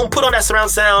it at home, put on that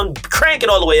surround sound, crank it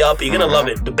all the way up. You're gonna love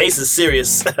it. The bass is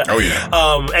serious. Oh yeah.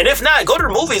 And if not, go to the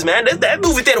movies, man. That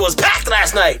movie theater was packed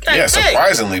last night. Yeah,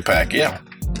 surprisingly packed. Yeah.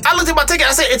 I looked at my ticket.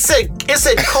 I said, it said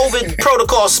COVID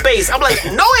protocol space. I'm like,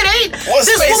 no, it ain't.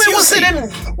 This woman was sitting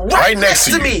right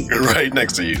next to me. Right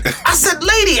next to you. I said,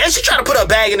 lady, and she tried to put her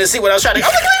bag in and see what I was trying to.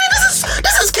 I'm like, lady,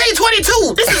 this is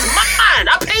K-22. This is mine.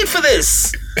 I paid for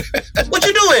this. What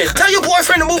you doing? Tell your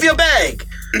boyfriend to move your bag.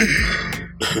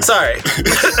 Sorry. I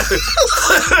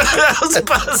was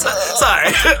about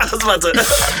to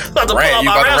pull out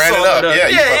my rap song.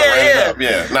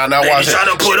 Yeah. Now watch it.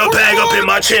 Trying to put a bag up in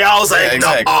my chair. I was like,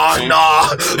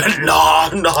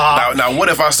 no. Now, what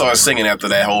if I started singing after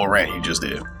that whole rant you just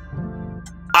did?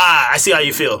 I see how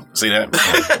you feel. See that?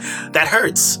 That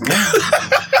hurts.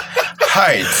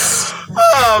 Heights.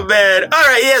 Oh man! All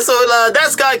right, yeah. So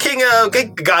that's Godzilla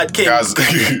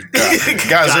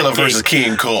versus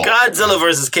King Kong. Godzilla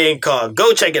versus King Kong.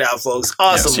 Go check it out, folks.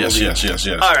 Awesome movie. Yes.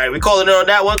 All right, we calling it on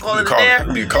that one. Calling it there.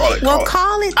 You call it. We'll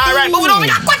call it. All right, moving on. We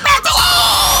got quick match.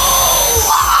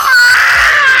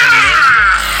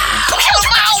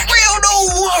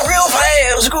 Real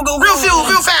fast.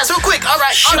 Real fast, real quick. All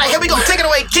right, here we go. Take it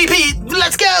away, GP.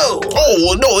 Let's go.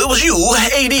 Oh no, it was you,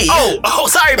 AD. Oh,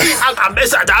 sorry. I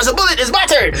missed. I dodged a bullet. It's my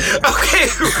turn. Okay,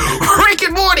 Rick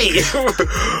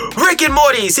and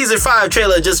Morty season 5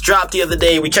 trailer just dropped the other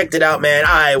day. We checked it out, man.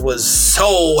 I was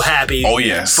so happy. Oh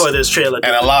yes, for this trailer,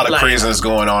 and a lot of craziness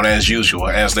going on as usual,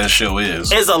 as that show is.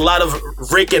 There's a lot of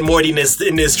Rick and Mortiness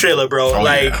in this trailer, bro.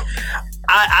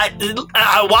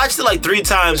 I watched it like 3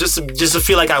 times just to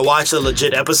feel like I watched a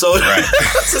legit episode. Right.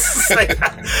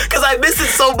 Because I miss it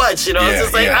so much, you know. It's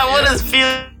just like I want to feel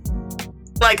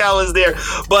like I was there,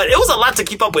 but it was a lot to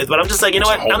keep up with. But I'm just like, you know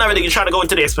what? I'm not really trying to go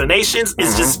into the explanations.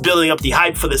 It's just building up the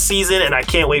hype for the season, and I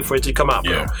can't wait for it to come out,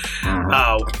 bro.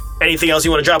 Yeah. Anything else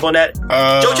you want to drop on that?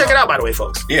 Go check it out, by the way,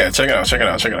 folks. Yeah, check it out.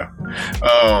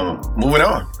 Moving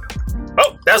on.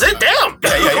 Oh, that's it. Damn.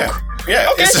 Yeah.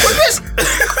 Okay,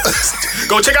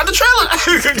 go check out the trailer.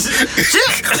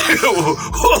 Shit.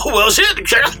 Well, shit.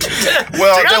 Check out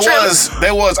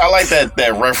there was. I like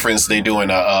that reference they do in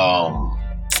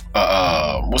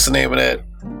what's the name of that?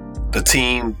 The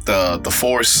team, the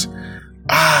force.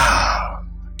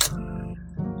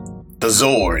 The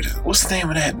Zord. What's the name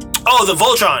of that? Oh, the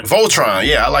Voltron.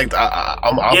 Yeah, I like.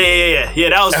 Yeah.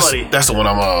 That was funny. That's the one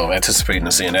I'm anticipating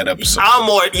to see in that episode. I'm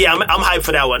hyped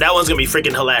for that one. That one's gonna be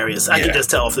freaking hilarious. I can just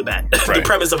tell off the bat. Right. The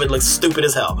premise of it looks stupid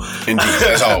as hell. Indeed,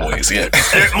 as always. Yeah.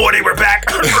 Morty, we're back.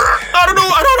 I don't know,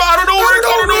 Rick.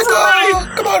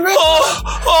 Come on, Rick.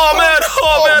 Oh man.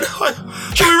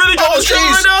 Should we really drop this trailer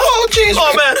right now? Oh jeez.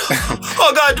 Oh man. Oh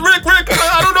god, Rick.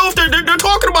 I don't know if they're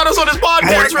talking about us on this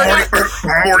podcast right now.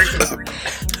 Morty.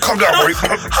 Calm down, Morty.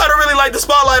 I don't really like the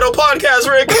spotlight on podcast,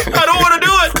 Rick. I don't want to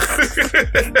do it.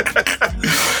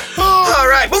 All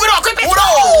right, moving on. Quick.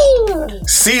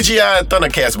 CGI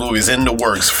Thundercats movies in the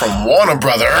works from Warner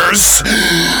Brothers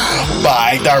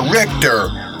by director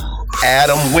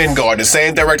Adam Wingard, the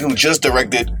same director who just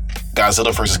directed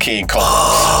Godzilla vs. King Kong.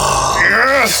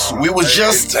 Yes, we were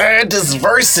just at this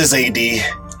versus, AD.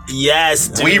 Yes,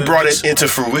 dude. We brought it into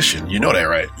fruition. You know that,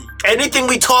 right? Anything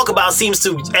we talk about seems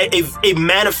to it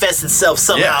manifests itself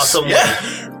somehow, some way.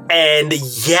 And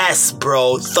yes,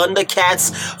 bro,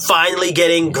 Thundercats finally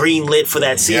getting greenlit for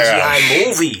that CGI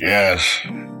movie. Yes.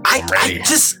 I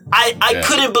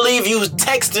couldn't believe you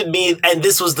texted me and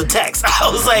this was the text. I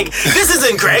was like, this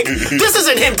isn't Greg. This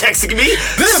isn't him texting me.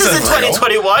 This isn't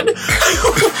 2021.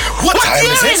 What time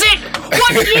year is it?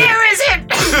 What year is it?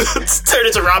 Turn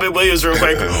into Robin Williams real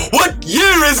quick. What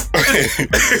year is it?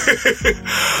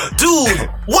 Dude,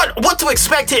 what to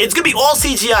expect here? It's gonna be all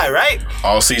CGI, right?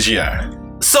 All CGI.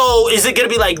 So is it gonna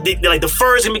be like the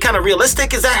fur is gonna be kind of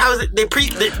realistic? Is that how they're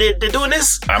doing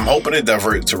this? I'm hoping it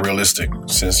divert to realistic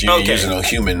since you're using no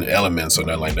human elements or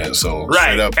nothing like that. So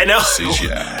straight up and now,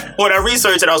 CGI. When I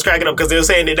researched it, I was cracking up because they were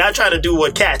saying they're not trying to do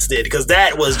what Cats did because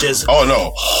that was just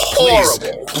horrible.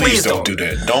 Please don't do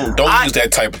that. Don't use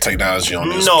that type of technology on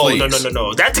this. No. Please.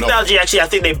 No. That technology actually, I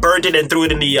think they burned it and threw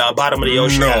it in the bottom of the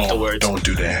ocean afterwards. Don't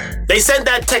do that. They sent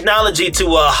that technology to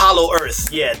Hollow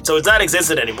Earth. Yeah, so it's not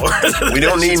existent anymore. We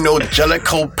don't need no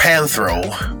Jellicoe Panthro.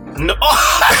 No.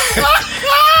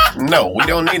 No, we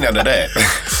don't need none of that.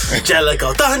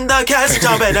 Jellicoe Thundercats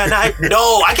jumping at night.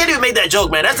 No, I can't even make that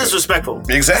joke, man. That's disrespectful.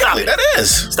 Exactly, that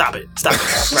is. Stop it right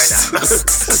now.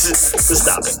 Just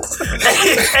stop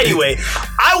it. Anyway,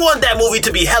 I want that movie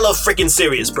to be hella freaking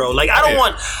serious, bro. Like, I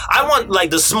want like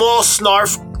the small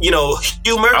snarf,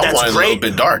 humor. I that's want it great. a little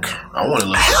bit dark. I want it a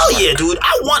little Hell bit dark. yeah, dude.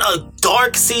 I want a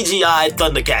dark CGI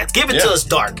Thundercats. Give it to us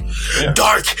dark. Yeah.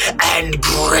 Dark and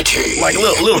gritty. Like a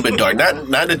little bit dark.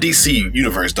 Not the DC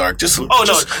universe dark. Just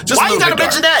why you gotta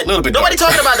mention that? Nobody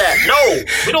talking about that. No,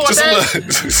 we don't want that.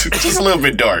 Just a little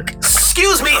bit dark.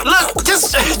 Excuse me. Look,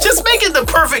 just make it the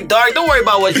perfect dark. Don't worry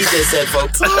about what he just said,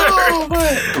 folks.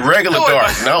 Regular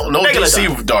dark. No regular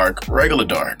DC dark. Regular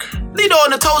dark. On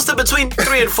the toaster between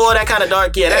 3 and 4, that kind of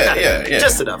dark. Yeah, that kind of dark.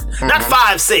 Just enough. Mm-hmm. Not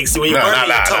 5, 6 when you burn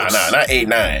your toast. Nah, not 8,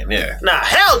 9. Yeah. Nah,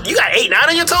 hell, you got 8, 9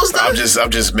 on your toaster? I'm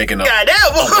just making up. Goddamn,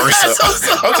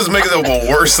 I'm just making up a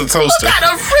worse toaster. What kind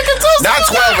of freaking toaster? Not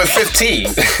 12 and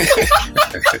 15.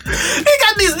 They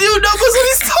got these new numbers on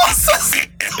these toasters.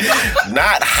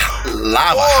 Not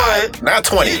lava. Not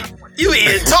 20. You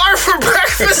eating tar for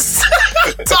breakfast?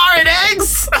 Tar and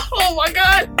eggs? Oh my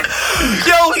god.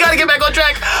 Yo, we gotta get back on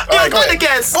track. Yo, right,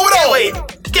 Thundercats.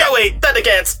 Can't wait.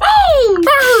 Thundercats.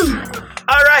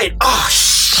 All right. Oh,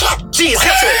 shit. Jeez,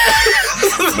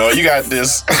 No, you got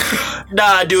this.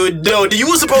 Nah, dude. No, you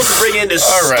were supposed to bring in this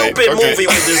stupid movie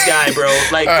with this guy, bro.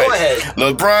 Like, go ahead.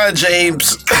 LeBron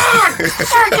James.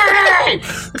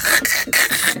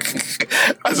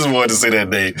 I just wanted to say that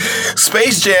name.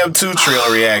 Space Jam 2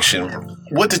 trailer reaction.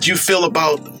 What did you feel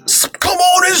about Come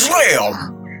On Israel?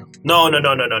 No.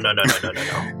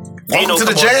 Welcome to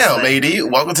the jam,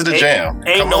 AD. Welcome to the jam.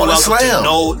 Ain't no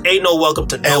welcome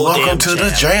to no welcome to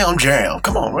the jam.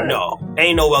 Come on, man. No,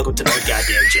 ain't no welcome to no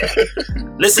goddamn jam.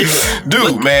 Listen here.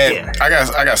 Dude, man, I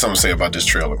got something to say about this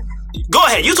trailer. Go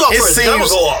ahead, you talk first. I'm gonna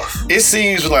go off. It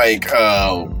seems like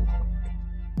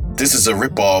this is a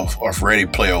ripoff of Ready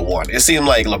Player One. It seemed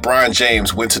like LeBron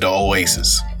James went to the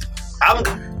Oasis.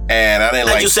 And I didn't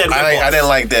like. I didn't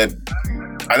like that.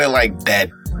 I didn't like that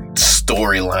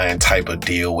storyline type of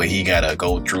deal where he gotta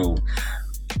go through,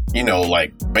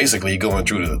 like basically going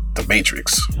through the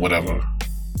Matrix, whatever.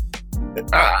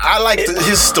 I like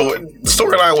his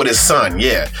storyline with his son.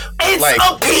 Yeah, it's like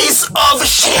a piece of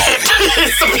shit.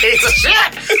 It's a piece of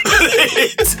shit.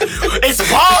 It's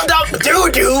balled up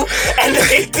doo-doo, and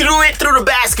they threw it through the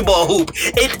basketball hoop.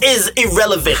 It is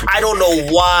irrelevant. I don't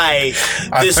know why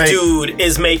this dude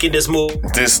is making this move.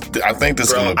 I think this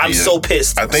is gonna be. I'm so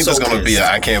pissed. I think this is gonna be.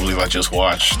 I can't believe I just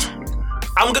watched.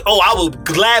 I will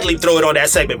gladly throw it on that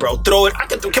segment, bro. Throw it.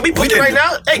 Can we put it right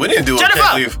now? Hey, we didn't do it.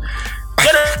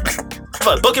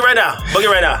 Jennifer, book it right now.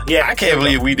 Yeah, I can't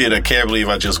believe we did. I can't believe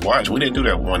I just watched. We didn't do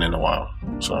that one in a while.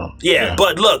 So yeah.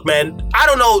 But look, man, I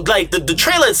don't know. Like the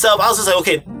trailer itself, I was just like,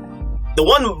 okay. The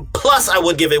one plus I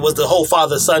would give it was the whole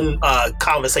father-son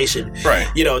conversation, right?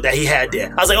 That he had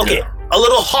there. I was like, okay, a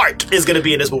little heart is gonna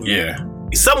be in this movie. Yeah.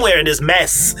 Somewhere in this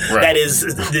mess that is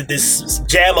this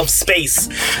jam of space.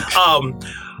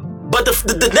 But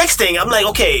the next thing, I'm like,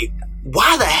 okay.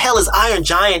 Why the hell is Iron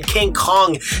Giant, King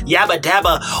Kong, Yabba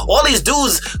Dabba, all these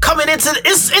dudes coming into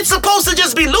it's supposed to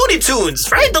just be Looney Tunes,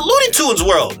 right? The Looney Tunes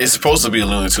world. It's supposed to be a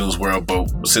Looney Tunes world, but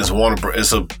since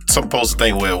it's a supposed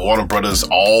thing where Warner Brothers IP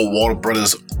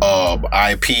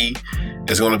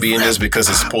is going to be in this because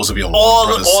it's supposed to be on all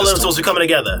of them supposed to be coming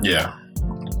together. Yeah.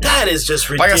 That is just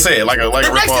ridiculous. Like I said, like a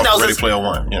rip-off Ready Player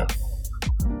One. Yeah.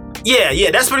 Yeah,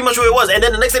 that's pretty much what it was. And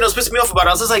then the next thing that was pissing me off about it,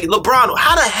 I was just like, LeBron,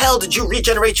 how the hell did you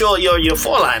regenerate your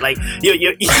foreline? Like your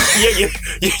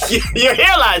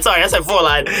hairline. Sorry, I said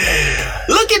foreline.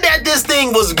 Looking at this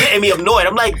thing was getting me annoyed.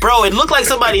 I'm like, bro, it looked like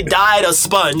somebody dyed a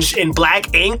sponge in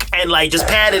black ink and like just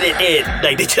patted it in.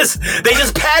 Like they just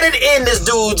patted in this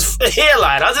dude's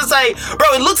hairline. I was just like,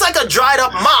 bro, it looks like a dried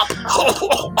up mop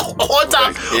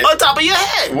on top of your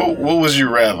head. What would you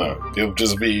rather? It would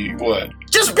just be what?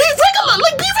 Just be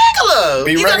Like, be regular.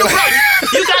 Be You regular. got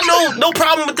no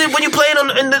problem with it when you're playing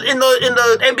in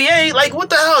the NBA. Like, what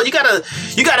the hell? You gotta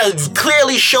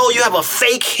clearly show you have a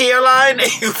fake hairline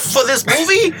for this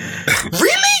movie.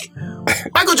 Really?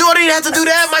 Michael Jordan didn't have to do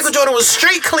that. Michael Jordan was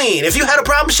straight clean. If you had a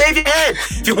problem, shave your head.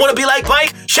 If you want to be like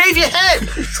Mike, shave your head.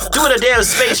 Doing a damn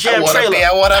Space Jam trailer.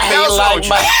 I want to be like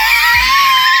Mike.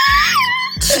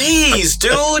 Jeez,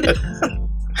 dude.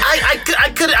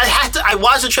 I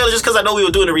watched the trailer just because I know we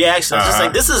were doing the reaction. I was just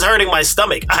like, this is hurting my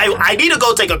stomach. I need to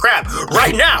go take a crap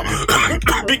right now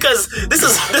because this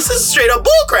is straight up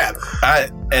bull crap.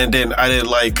 I didn't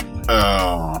like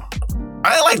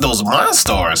those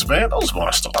Monstars, man. Those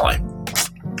Monstars. I like.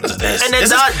 What is this? And then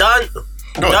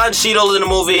Don Cheadle's in the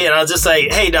movie, and I was just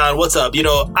like, "Hey, Don, what's up? You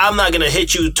know, I'm not gonna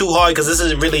hit you too hard because this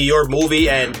isn't really your movie."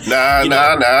 And nah,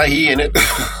 he in it. You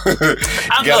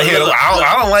gotta hit him.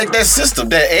 I don't like that system.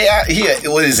 That AI.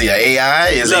 What is he? An AI?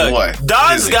 Is he what?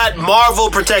 Don's got Marvel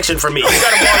protection for me. He's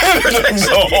got a Marvel protection.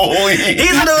 No,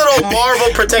 he's in a little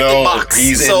Marvel protected box.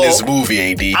 He's in this movie,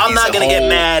 AD. I'm not gonna get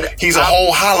mad. He's a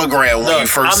whole hologram when you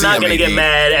first see him. I'm not gonna get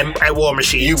mad at War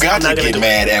Machine. You got to get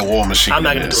mad at War Machine. I'm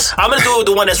not gonna do it. I'm gonna do it with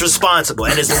the one that's responsible.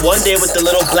 And it's the one there with the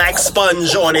little black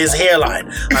sponge on his hairline.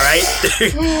 All right?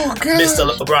 Oh, Mr.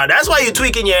 LeBron. That's why you're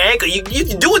tweaking your ankle.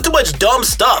 You're doing too much dumb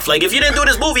stuff. Like, if you didn't do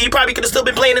this movie, you probably could have still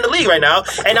been playing in the league right now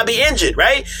and not be injured,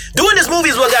 right? Doing this movie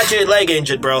is what got your leg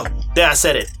injured, bro. There, I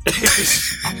said it.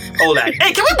 Hold on.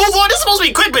 Hey, can we move on? This is supposed to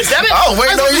be quick bits, damn it. Oh,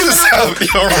 wait, no, you just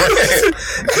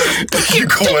Keep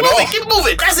going on. Keep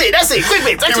moving. That's it. Quick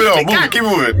bits. Keep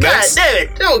moving. God damn it.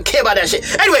 I don't care about that shit.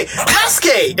 Anyway,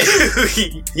 Yasuke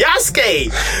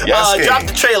dropped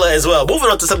the trailer as well. Moving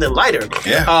on to something lighter.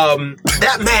 Yeah.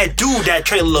 That man, dude, that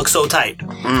trailer looks so tight.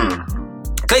 In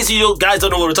case you guys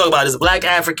don't know what we're talking about, is Black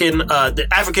African,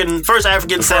 the first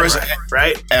African samurai,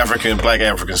 right? Black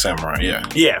African samurai, yeah.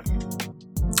 Yeah.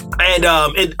 And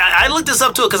I looked this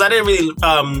up too because I didn't really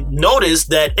notice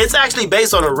that it's actually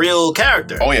based on a real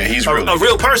character. Oh yeah, he's a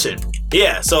real person.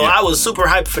 Yeah, so I was super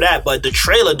hyped for that. But the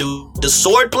trailer, dude, the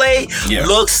swordplay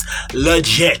looks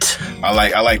legit. I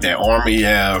like that armor you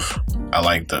have. I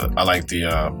like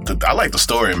the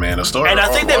story, man. The story, and I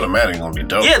think automatically gonna be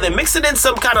dope. Yeah, they're mixing in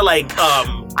some kind of like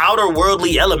outer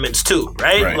worldly elements too,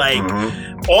 right? Like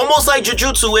almost like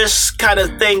Jujutsu-ish kind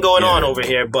of thing going on over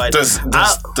here. But does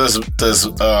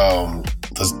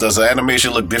the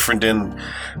animation look different than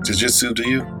Jujutsu to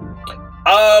you?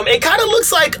 It kind of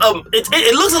looks like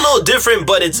it looks a little different,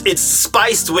 but it's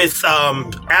spiced with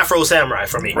Afro Samurai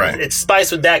for me. Right. It's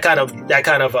spiced with that kind of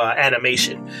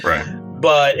animation. Right.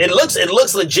 But it looks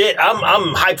legit.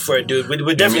 I'm hyped for it, dude.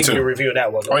 We're definitely going to review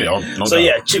that one. Oh yeah, no so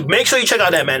doubt. Yeah, make sure you check out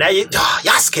that, man.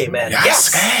 Yasuke, man. Yasuke. Yes.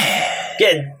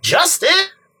 Getting justice.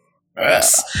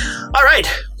 Yes. All right.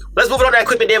 Let's move on to that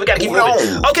equipment there. We got to keep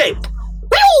moving. Okay.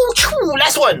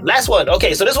 Last one.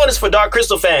 Okay, so this one is for Dark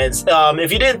Crystal fans.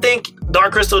 If you didn't think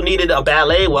Dark Crystal needed a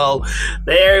ballet, well,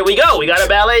 there we go. We got a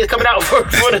ballet coming out for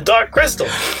the Dark Crystal.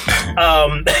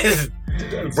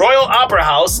 Royal Opera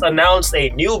House announced a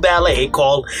new ballet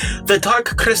called The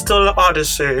Dark Crystal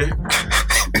Odyssey,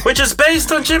 which is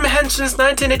based on Jim Henson's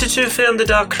 1982 film The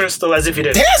Dark Crystal, as if you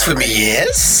didn't. Dance with me,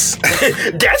 yes.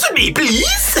 Dance with me,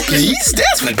 please. Please,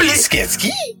 dance with me,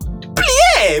 Skitsky.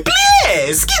 Plié,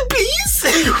 skin, please.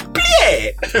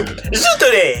 Plié. Je te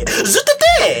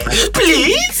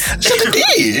please. Je te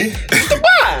dis.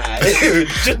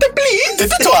 Je te please. C'est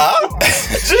toi.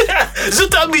 Je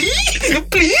t'habille,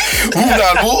 please.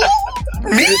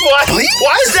 Me, please.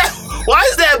 Why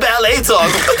is that ballet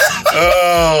talk?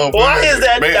 Oh, why is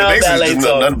that ballet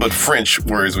talk? Nothing but French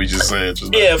words we just said.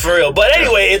 Yeah, for real. But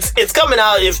anyway, it's coming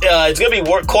out. It's gonna be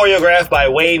choreographed by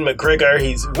Wayne McGregor.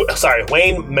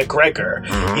 Wayne McGregor.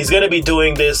 Mm-hmm. He's gonna be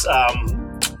doing this,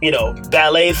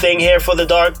 ballet thing here for the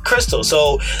Dark Crystal.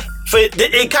 So.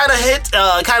 It kind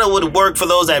of would work for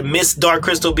those that missed Dark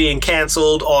Crystal being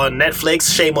canceled on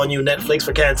Netflix. Shame on you, Netflix,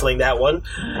 for canceling that one.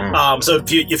 So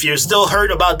if you're still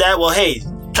hurt about that, well, hey,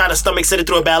 try to stomach sit it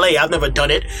through a ballet. I've never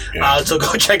done it, so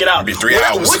go check it out. It'd be 3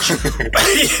 hours.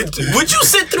 Would you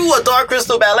sit through a Dark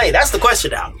Crystal ballet? That's the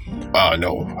question now.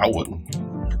 No, I wouldn't.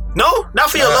 No,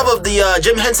 not for your love of the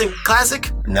Jim Henson classic.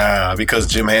 Nah, because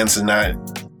Jim Henson not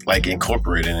like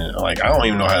incorporated in it. Like I don't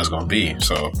even know how it's gonna be.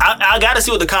 So I gotta see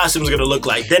what the costume's gonna look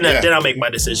like. Then I'll make my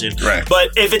decision. Right.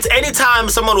 But if it's any time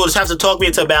someone would have to talk me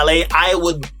into a ballet, I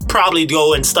would probably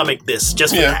go and stomach this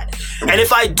just for that. And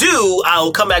if I do,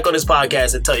 I'll come back on this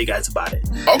podcast and tell you guys about it.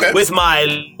 Okay. With my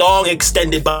long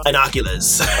extended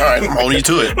binoculars. All right, I'm holding you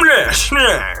to it.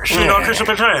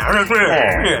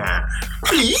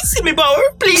 Please, give me power.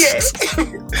 Please.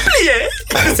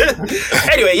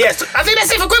 Anyway, yes. I think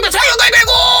that's it for quick.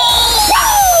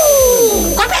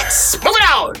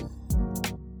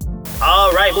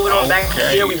 All right, moving on back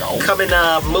here. We moving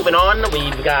on.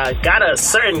 We've got a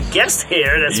certain guest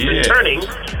here that's returning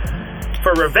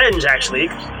for revenge, actually.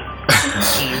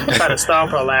 She tried to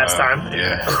stomp her last time.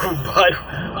 Yeah. But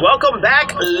welcome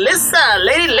back, Lissa,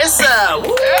 Lady Lissa.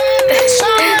 Woo!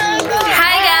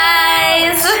 Hi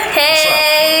guys.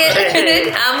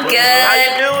 Hey. I'm good. How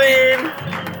you doing?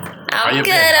 I'm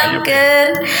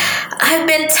good. I've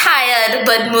been tired,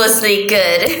 but mostly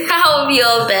good. How have you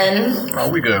all been? Oh,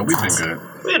 we good. We've been good.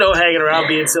 You know, hanging around,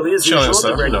 being silly as usual. I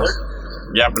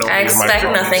expect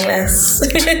nothing less.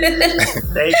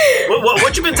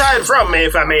 What you been tired from,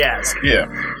 if I may ask? Yeah.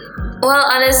 Well,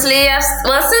 honestly,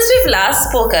 since we've last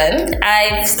spoken,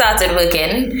 I've started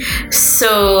working.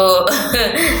 So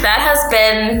that has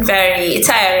been very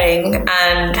tiring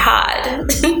and hard.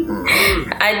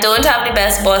 I don't have the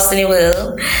best boss in the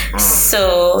world.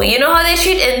 So, you know how they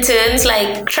treat interns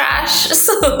like trash?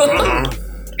 So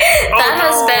that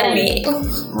has been me.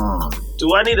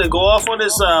 Do I need to go off on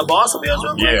this boss of yours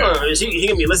real quick? Yeah. Or is he going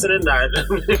to be listening?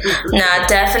 Nah,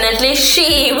 definitely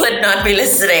she would not be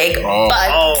listening. Okay.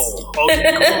 Cool.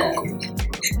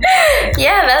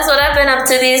 Yeah, that's what I've been up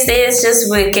to these days,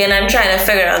 just working. I'm trying to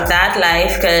figure out that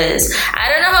life because I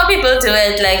don't know how people do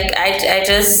it. Like,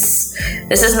 this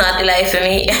is not the life for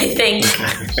me, I think.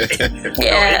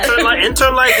 Yeah.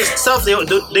 Intern life is stuff.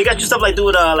 They got you stuff like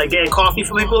doing like getting coffee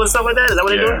for people and stuff like that? Is that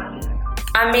what they're doing?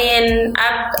 I mean,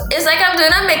 it's like I'm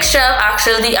doing a mixture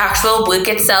of the actual work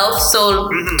itself, so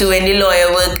doing the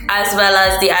lawyer work as well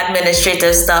as the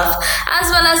administrative stuff, as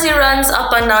well as the runs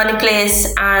up and down the place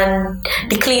and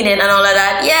the cleaning and all of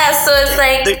that. Yeah, so it's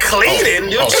like the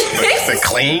cleaning. The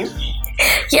clean.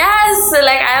 Yes, so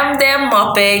like I'm there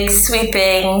mopping,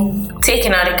 sweeping,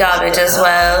 taking out the garbage as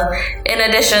well, in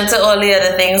addition to all the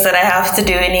other things that I have to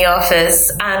do in the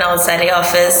office and outside the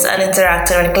office and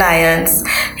interacting with clients.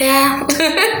 Yeah.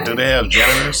 Do they have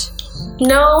janitors?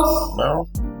 No. No?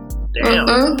 Damn.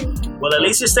 Well, at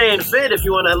least you're staying fit if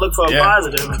you want to look for a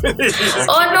positive.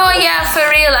 Oh, no, yeah, for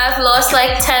real. I've lost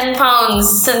like 10 pounds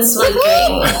since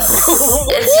working.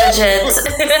 It's legit.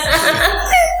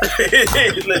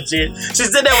 Legit. She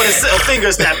did that with a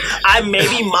finger snap. I may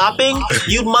be mopping,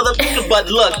 you motherfucker, but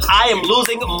look, I am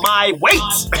losing my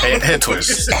weight. Head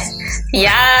twist.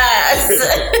 Yes.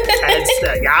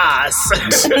 Yes.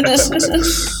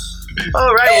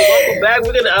 All right, well, welcome back.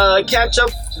 We're gonna catch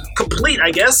up complete, I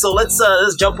guess. So let's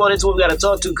jump on into what we got to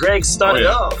talk to. Greg, start it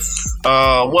off.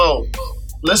 Well,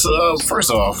 let's first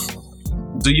off,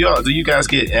 do you guys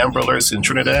get Amber Alerts in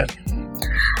Trinidad?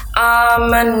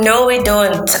 No, we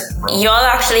don't. Y'all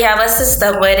actually have a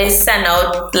system where they send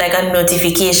out like a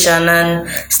notification and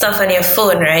stuff on your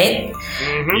phone, right?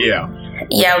 Mm-hmm.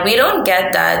 Yeah, we don't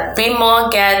get that. We more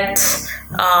get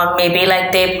maybe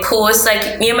like they post,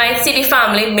 like you might see the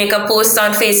family make a post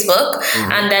on Facebook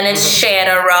and then it's shared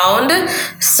around.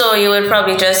 So you would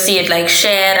probably just see it like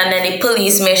shared, and then the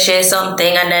police may share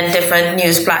something, and then different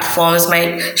news platforms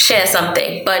might share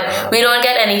something. But we don't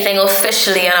get anything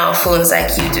officially on our phones like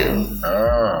you do.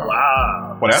 Oh.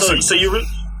 Wow. Well, that's go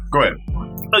ahead.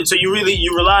 So you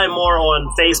rely more on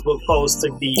Facebook posts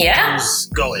to be news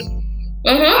going.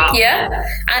 Wow. Yeah,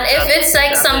 and if it's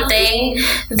like something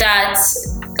that,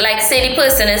 like, say the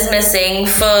person is missing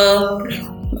for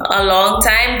a long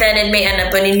time, then it may end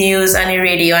up in the news and the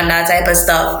radio and that type of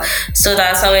stuff. So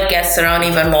that's how it gets around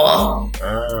even more.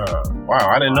 Wow,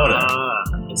 I didn't know that.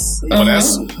 Well,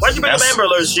 why'd you bring up Amber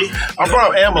Alerts, G? I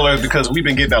brought up Amber Alerts because we've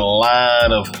been getting a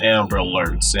lot of Amber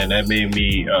Alerts, and that made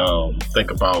me think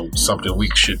about something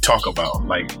we should talk about,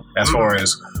 like as far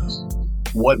as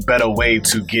what better way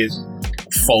to get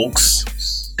folks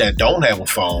that don't have a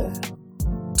phone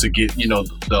to get, the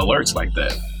alerts like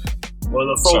that. Well,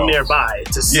 the phone nearby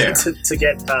to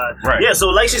get right. Yeah, so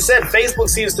like she said, Facebook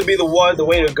seems to be the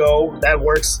way to go. That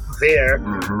works there.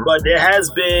 But there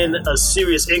has been a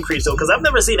serious increase though, because I've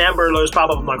never seen Amber Alerts pop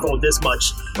up on my phone this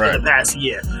much in the past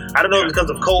year. I don't know if it's because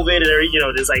of COVID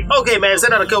and it's like, okay man,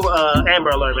 send out a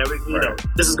Amber Alert, man. You know,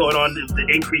 this is going on, the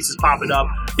increase is popping up.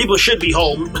 People should be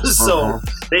home, so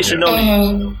they should know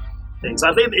things.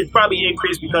 I think it's probably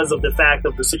increased because of the fact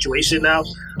of the situation now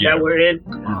that we're in.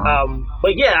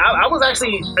 But yeah, I'm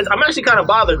actually kind of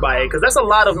bothered by it because that's a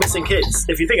lot of missing kids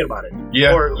if you're thinking about it.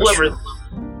 Yeah, or whoever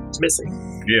is missing.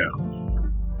 Yeah,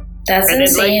 that's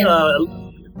insane.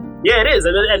 Yeah, it is,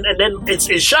 and then it's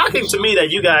shocking to me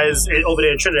that you guys over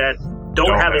there in Trinidad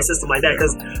don't have a system like that,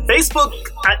 because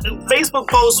Facebook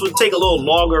posts would take a little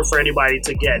longer for anybody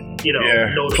to get,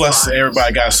 notified. Plus,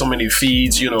 everybody got so many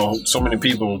feeds, so many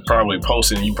people probably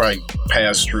posting, you probably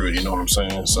pass through it, you know what I'm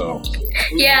saying? So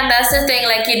yeah, and that's the thing,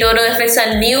 like, you don't know if it's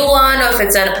a new one or if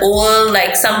it's an old,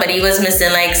 like, somebody was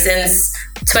missing, like, since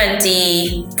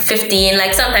 2015.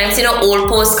 Like, sometimes, old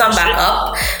posts come back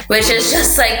up, which is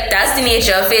just like, that's the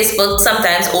nature of Facebook.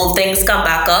 Sometimes old things come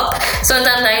back up, so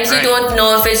sometimes you don't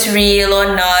know if it's real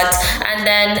or not. And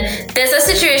then there's a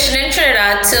situation in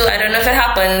Trinidad too, I don't know if it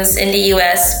happens in the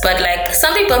US, but like,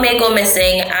 some people may go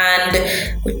missing and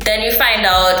then you find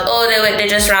out, they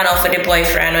just ran off with their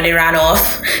boyfriend, or they ran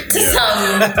off to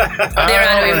they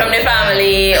ran away from their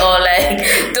family, or like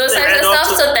those types of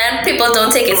stuff. So then people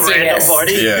don't take it serious.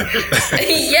 Yeah.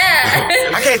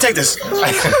 Yeah. I can't take this.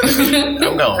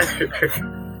 I'm gone.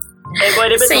 Hey,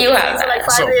 boy, so you have for like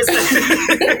 5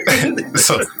 days.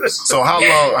 So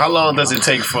how long does it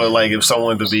take for, like, if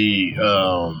someone to be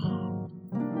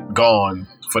gone,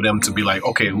 for them to be like,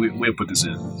 okay, we'll put this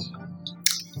in?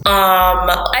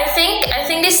 I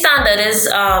think the standard is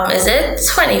it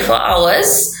 24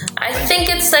 hours? I think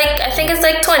it's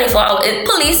like 24 hours.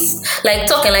 Police, like,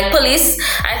 talking like police,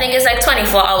 I think it's like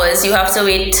 24 hours you have to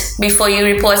wait before you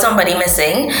report somebody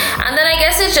missing. And then I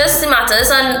guess it just matters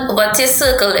on what your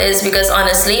circle is, because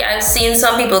honestly, I've seen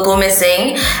some people go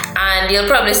missing and you'll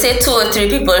probably say 2 or 3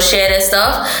 people share their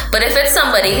stuff. But if it's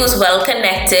somebody who's well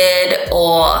connected,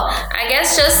 or I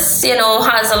guess just,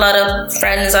 has a lot of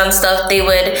friends and stuff, you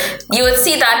would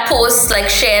see that post like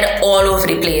shared all over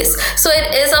the place. So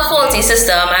it is a faulty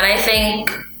system, and I think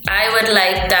I would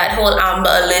like that whole Amber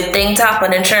Alert thing to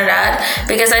happen in Trinidad,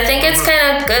 because I think it's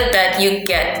kind of good that you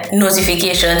get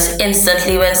notifications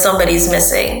instantly when somebody's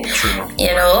missing. True.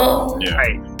 Yeah.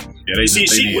 Right. Yeah,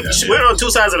 we're on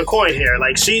 2 sides of the coin here.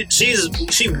 Like, she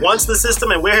wants the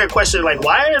system, and we're here questioning, like,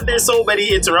 why are there so many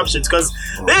interruptions? Because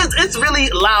it's really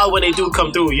loud when they do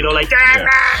come through. Like, it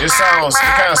kind of sounds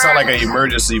like an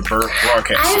emergency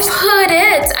broadcast. I've heard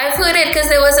it because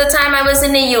there was a time I was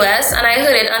in the US and I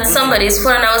heard it on somebody's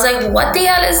phone, and I was like, what the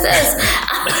hell is this?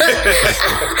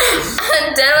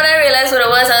 And then when I realized what it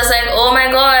was, I was like, oh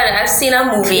my god, I've seen a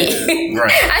movie.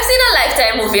 Right. I've seen a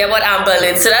Lifetime movie about Amber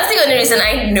Alerts, so that's the only reason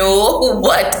I know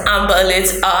what Amber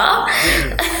Alerts are.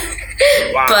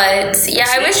 Wow. But yeah,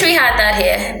 I wish we had that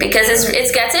here, because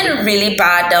it's getting really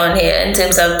bad down here in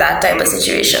terms of that type of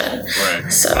situation.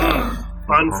 Right. So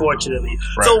unfortunately.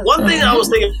 Right. So one thing I was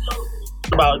thinking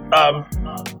about,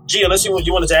 G, unless you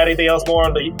wanted to add anything else more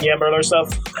on the Amber Alert stuff,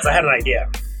 because I had an idea.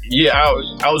 Yeah,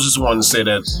 I was just wanting to say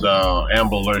that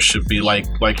Amber Alert should be like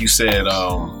you said,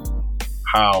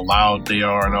 how loud they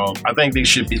are and all. I think they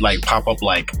should be like pop up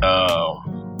like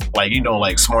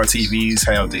like smart TVs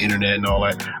have the internet and all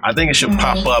that. I think it should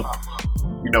pop up,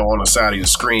 on the side of your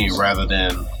screen, rather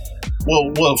than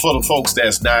well for the folks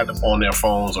that's not on their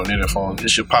phones or near their phones, it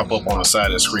should pop up on the side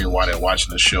of the screen while they're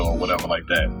watching the show or whatever like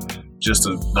that, just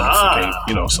to notify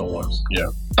someone. Yeah.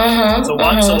 So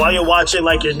while you're watching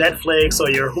like your Netflix or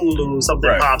your Hulu, something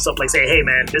pops up like saying, "Hey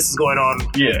man, this is going on.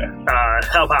 Yeah.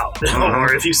 Help out."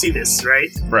 Or if you see this,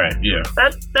 right? Right. Yeah.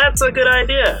 That's a good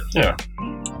idea. Yeah.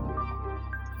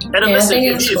 And listen,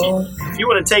 if you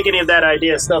want to take any of that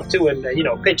idea stuff too, and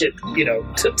pitch it,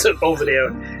 to over there,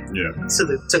 to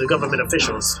the government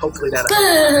officials, hopefully that.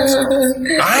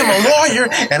 I'm a lawyer,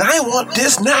 and I want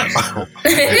this now.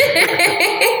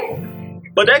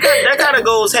 But that kind of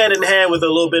goes hand in hand with a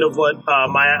little bit of what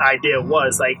my idea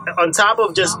was. Like, on top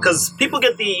of just because people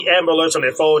get the Amber Alerts on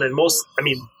their phone, and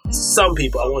some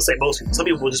people, I won't say most people, some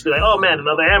people will just be like, oh man,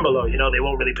 another Amber Alert, they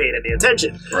won't really pay any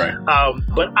attention. Right.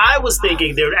 But I was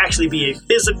thinking there would actually be a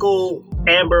physical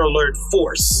Amber Alert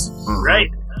force, right?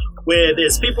 Where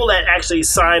there's people that actually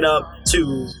sign up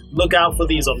to look out for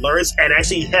these alerts and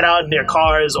actually head out in their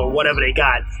cars or whatever they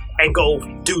got and go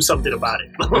do something about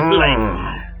it.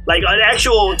 Like an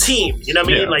actual team, you know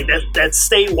what I mean? Like that's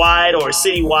statewide or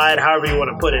citywide, however you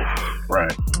want to put it.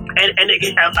 Right.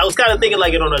 And I was kind of thinking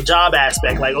like it on a job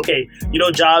aspect, like, okay,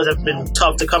 jobs have been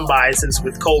tough to come by since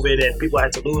with COVID and people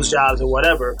had to lose jobs or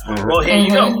whatever. Well, here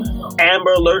you go.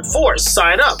 Amber Alert Force,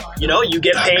 sign up. You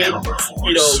get paid,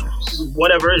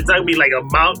 whatever. It's not going to be like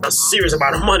a serious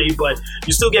amount of money, but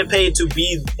you still get paid to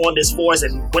be on this force.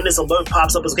 And when this alert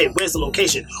pops up, it's okay, where's the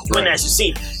location? When that's your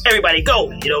scene? Everybody go,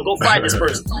 go find this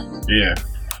person. Yeah.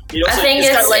 I think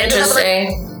it's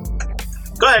interesting.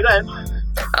 Go ahead.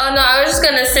 Oh no, I was just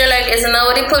gonna say, like, isn't that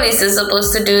what the police is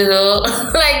supposed to do though?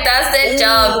 Like, that's their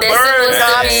job. They're supposed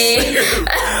to be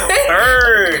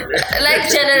Bird. like,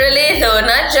 generally though,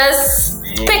 not just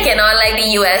picking on like the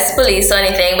US police or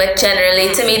anything, but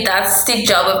generally to me that's the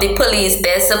job of the police.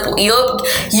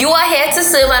 You are here to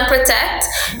serve and protect.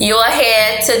 You are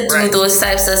here to do those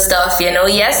types of stuff, you know.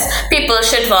 Yes, people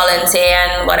should volunteer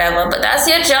and whatever, but that's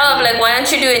your job. Like, why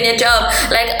aren't you doing your job?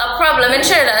 Like, a problem in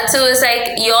Trinidad too is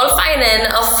like y'all finding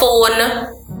a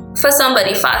phone for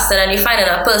somebody faster than you finding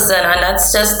a person, and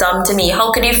that's just dumb to me.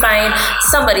 How could you find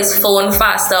somebody's phone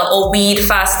faster or weed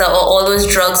faster or all those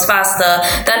drugs faster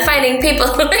than finding people?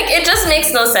 Like, it just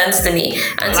makes no sense to me.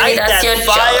 And to me, that's your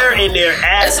fire job. in their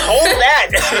ass. Hold that.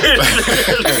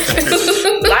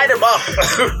 Light them up.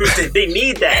 They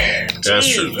need that. That's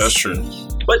Jeez. true. That's true.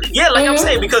 But yeah, like I'm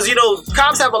saying, because, you know,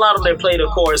 cops have a lot on their plate, of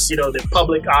course. You know, the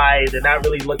public eye, they're not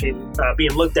really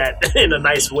being looked at in a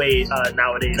nice way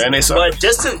nowadays. And they suck. But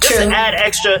just to add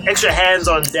extra hands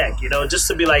on deck, you know, just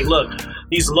to be like, look,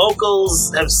 these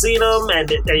locals have seen them, and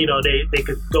you know, they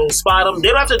could go spot them. They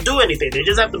don't have to do anything. They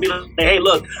just have to be like, hey,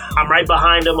 look, I'm right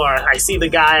behind them, or I see the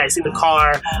guy, I see the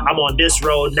car, I'm on this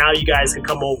road. Now you guys can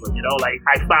come over. You know, like,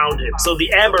 I found him. So the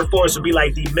Amber Force would be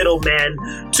like the middleman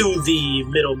to the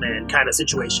middleman kind of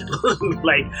situation.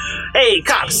 Like, hey,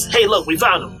 cops, hey, look, we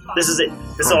found him. This is it.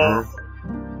 This is all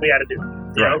we got to do.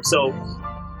 You know, so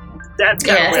that's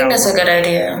kind of I think that's a good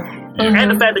idea.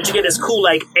 And the fact that you get this cool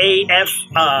like AF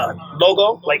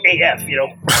logo, like AF, you know,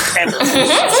 Amber.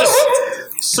 It's just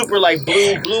super like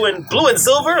blue and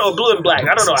silver, or blue and black.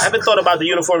 I don't know. I haven't thought about the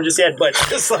uniform just yet, but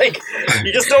it's like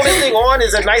you just throw this thing on.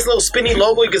 It's a nice little spinny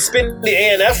logo. You can spin the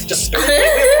ANF. Just make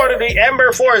it part of the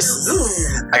Amber Force.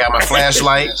 I got my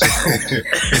flashlight.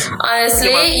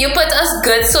 Honestly, you put a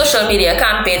good social media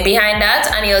campaign behind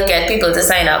that, and you'll get people to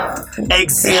sign up.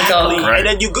 Exactly. Right. And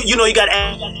then you got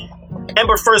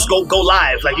Amber First go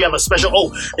live. Like, you have a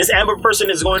special, this Amber person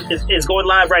is going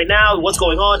live right now. What's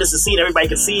going on? This is seen. Everybody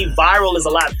can see. Viral is a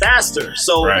lot faster.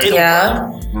 So Right. it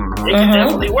can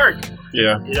definitely work.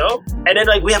 Yeah. You know? And then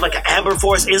like we have like an Amber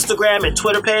Force Instagram and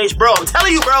Twitter page. Bro, I'm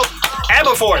telling you, bro.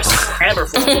 Amber Force.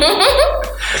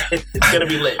 It's gonna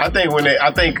be lit. I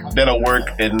think that'll work,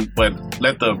 but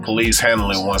let the police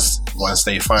handle it once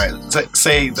they find.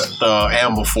 Say the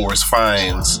Amber Force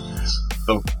finds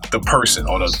the person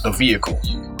or the vehicle.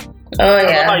 Oh, I love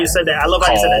yeah. how you said that. I love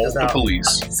how you said that just Call now. the police.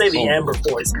 Say the Amber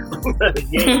Force.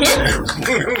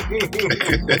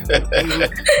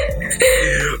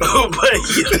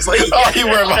 Oh, you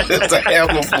were about the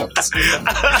Amber Force.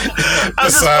 The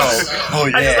sound. Oh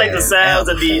yeah. I just like the sounds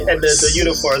and the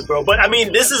uniforms, bro. But I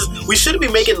mean, we shouldn't be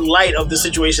making light of the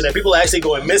situation that people are actually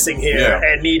going missing here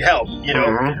and need help. You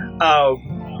know,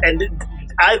 and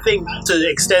I think to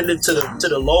extend it to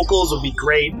the locals would be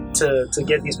great to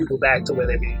get these people back to where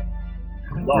they belong.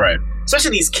 Right.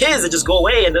 Especially these kids that just go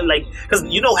away and then because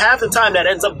you know half the time that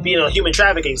ends up being a human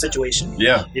trafficking situation.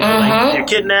 Yeah. You know, like they're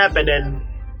kidnapped and then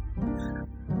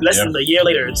less than a year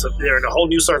later they're in a whole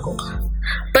new circle.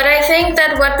 But I think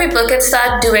that what people can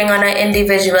start doing on an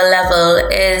individual level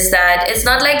is that it's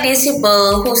not like these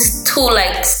people who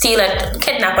like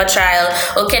kidnap a child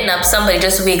or kidnap somebody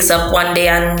just wakes up one day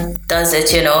and does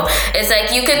it, you know. It's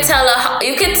like you could tell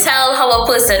how a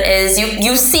person is.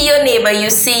 You see your neighbor, you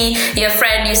see your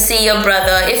friend, you see your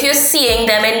brother. If you're seeing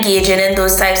them engaging in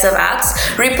those types of acts,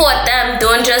 report them.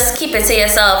 Don't just keep it to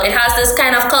yourself. It has this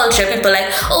kind of culture. People like,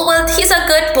 oh well, he's a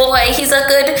good boy, he's a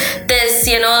good this,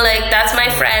 you know, like that's my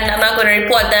friend, I'm not going to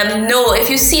report them. No, if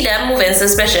you see them moving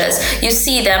suspicious, you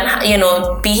see them, you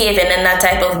know, behaving in that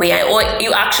type of way, or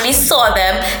you actually saw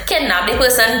them kidnap the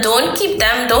person, don't keep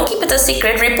it a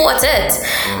secret, report it.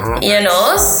 You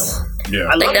know? Yeah.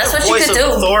 I love that's your what you voice could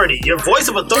of do. authority. Your voice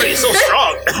of authority is so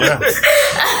strong.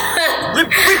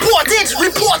 Report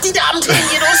the damn thing.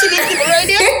 You don't see these people right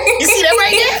there? You see them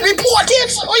right there? Report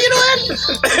it. Oh, you know what?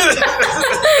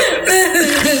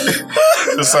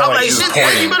 I'm like, shit,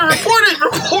 you better report it.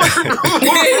 Report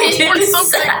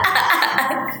something.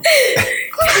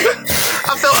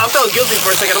 I felt guilty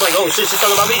for a second. I'm like, oh shit, she's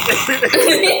talking about me.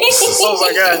 Oh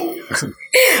my god.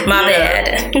 My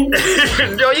bad.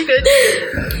 No, you good.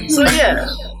 So yeah,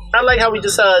 I like how we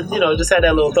just had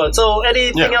that little thought. So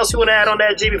anything else you want to add on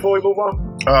that, G, before we move on?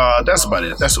 That's about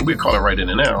it. That's what we call it right in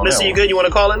and out. Listen, you good? You want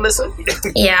to call it? Listen.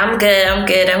 Yeah, I'm good.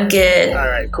 All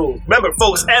right, cool. Remember,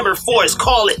 folks, Amber Force,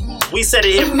 call it. We said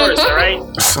it here first, all right?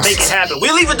 Make it happen.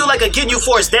 We'll even do like a Get You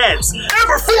Force dance.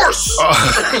 Amber Force!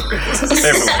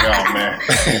 Everyone, oh man.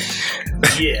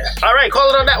 Yeah. All right, call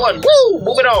it on that one. Woo!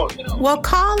 Moving on. Well,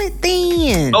 call it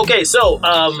then. Okay, so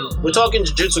we're talking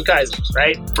Jujutsu Kaisen,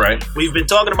 right? Right. We've been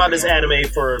talking about this anime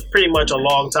for pretty much a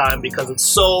long time because it's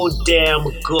so damn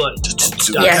good.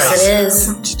 Yes, it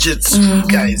is. Jujutsu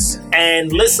guys.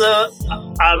 And Lissa,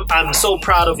 I'm so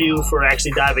proud of you for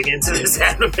actually diving into this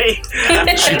anime.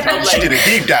 She did a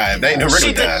deep dive. That ain't a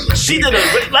regular dive. She did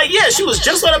she was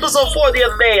just on episode 4 the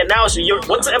other day, and now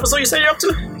what's the episode you say you're up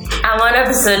to? I'm on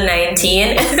episode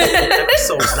 19.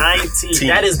 Episode 19.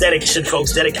 That is dedication,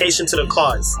 folks. Dedication to the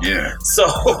cause. Yeah. So,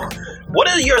 what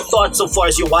are your thoughts so far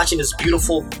as you're watching this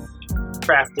beautiful,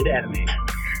 crafted anime?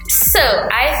 So,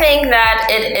 I think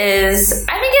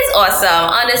it's awesome.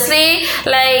 Honestly,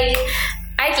 like,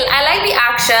 I like the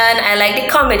action, I like the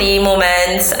comedy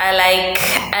moments, I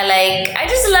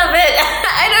just love it.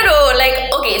 I don't know,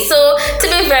 like, okay, so to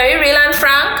be very real and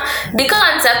frank, the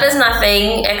concept is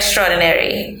nothing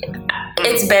extraordinary.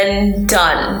 It's been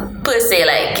done, per se,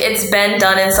 like, it's been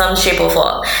done in some shape or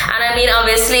form. And I mean,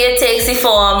 obviously, it takes the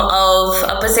form of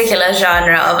a particular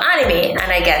genre of anime,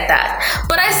 and I get that.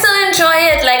 But I still enjoy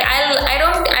it. Like, I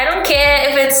don't care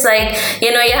if it's like,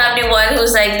 you know, you have the one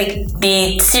who's like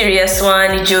the serious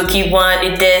one, the jokey one,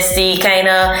 the kind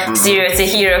of serious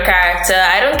hero character.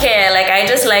 I don't care. Like, I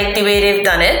just like the way they've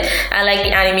done it. I like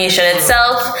the animation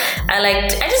itself. I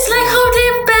just like how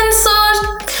they've been so,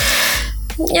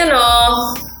 you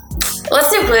know, what's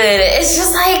the word? It's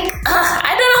just like,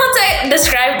 I don't know how to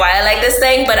describe why I like this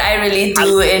thing, but I really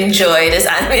do enjoy this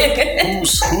anime.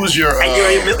 Who's your... And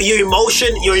your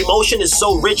emotion is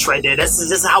so rich right there. That's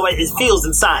just how it feels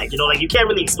inside. You know, like, you can't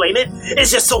really explain it.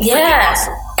 It's just so freaking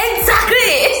awesome.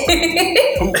 Exactly.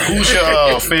 Who's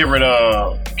your favorite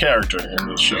character in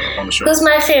the show? On the show? Who's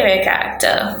my favorite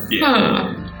character?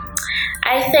 Yeah.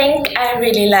 I think I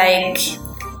really like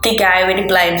the guy with the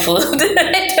blindfold. I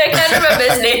can't remember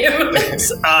his name.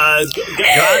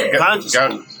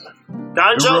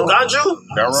 Ganjo?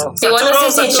 Garo? The one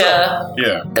who's the teacher.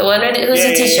 Yeah. The one who's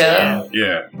the teacher.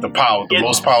 Yeah. The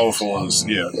most powerful ones.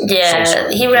 Yeah. Yeah.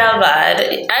 He real bad.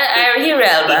 He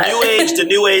real bad. The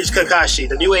new age Kakashi.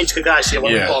 The new age Kakashi, I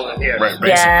want to call him here. Right,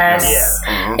 yes.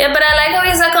 Yeah. Mm-hmm. Yeah, but I like how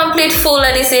he's a complete fool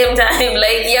at the same time.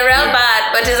 Like, you're real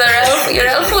bad, but you're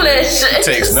real foolish. He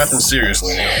takes nothing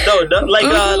seriously. No,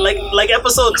 like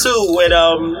episode 2 when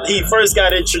he first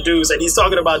got introduced and he's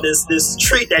talking about this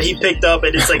treat that he picked up,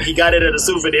 and it's like he got it at a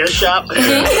souvenir shop. and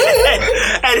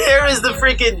here is the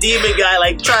freaking demon guy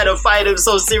like trying to fight him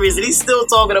so serious, and he's still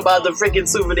talking about the freaking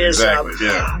souvenir shop.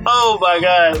 Yeah. Oh my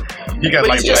god. He got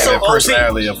like that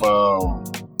personality of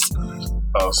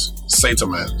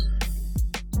Saitama.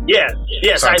 Yeah,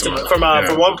 Saitama from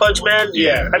One Punch Man.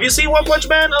 Yeah. Have you seen One Punch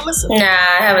Man? Listen. Nah,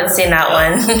 I haven't seen that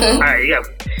one. All right, yeah,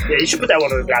 you should put that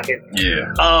one on the docket.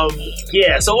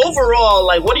 Yeah. So overall,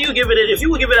 like, what do you give it? If you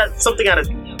would give it something out of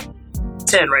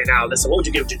 10 right now, listen, what would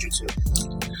you give Jujutsu?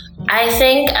 I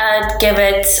think I'd give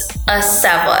it a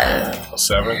 7. A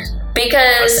 7?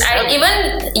 Because I'd give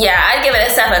it a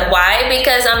 7. Why?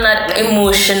 Because I'm not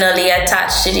emotionally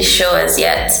attached to the show as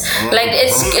yet. Like,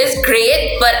 it's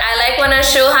great, but I like when a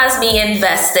show has me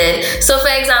invested. So, for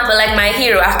example, like My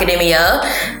Hero Academia,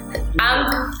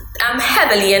 I'm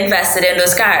heavily invested in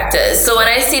those characters. So when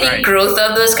I see the growth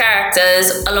of those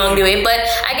characters along the way, but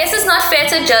I guess it's not fair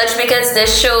to judge because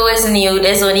this show is new.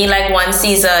 There's only like 1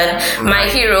 season. My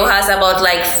Hero has about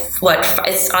like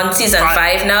it's on season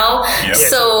 5 now. Yep.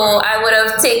 So I would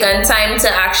have taken time to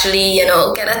actually, you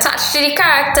know, get attached to the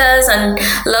characters and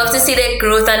love to see their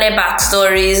growth and their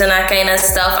backstories and that kind of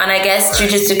stuff. And I guess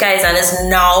Jujutsu Kaisen is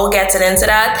now getting into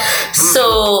that.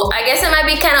 So I guess it might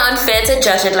be kind of unfair to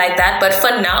judge it like that. But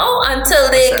for now, until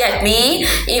they get me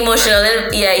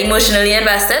emotionally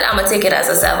invested, I'm gonna take it as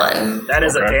a 7. That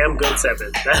is a damn good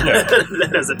 7.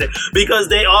 That is because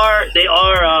they are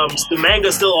the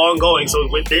manga's still ongoing, so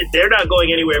they're not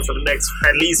going anywhere for the next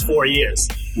at least 4 years.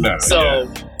 No,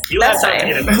 so you have time to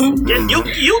get invested.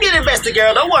 You get invested,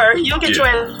 girl. Don't worry. You'll get your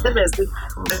ass invested.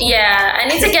 Yeah, I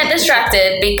need to get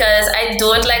distracted because I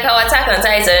don't like how Attack on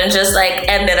Titan just like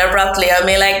ended abruptly on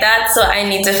me like that. So I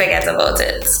need to forget about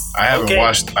it. I haven't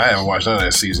watched none of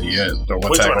that season yet.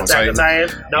 Which one? Attack on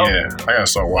Titan? No. Yeah, I gotta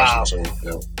start watching.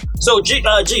 Wow. So G,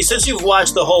 since you've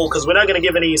watched the whole, because we're not going to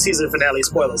give any season finale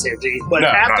spoilers here, G. But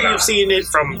after you've seen it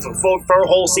for a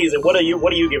whole season, what are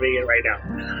you giving it right now?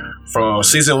 From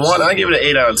season 1, I give it an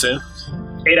 8 out of 10.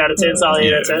 8 out of 10, solid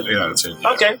 8 out of 10. 8 out of 10.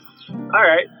 Yeah. Okay, all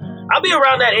right. I'll be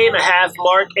around that 8.5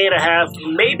 mark,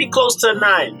 8.5, maybe close to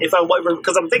 9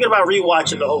 because I'm thinking about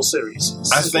rewatching the whole series.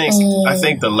 I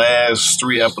think the last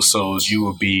 3 episodes you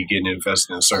will be getting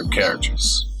invested in certain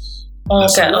characters.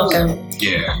 Okay.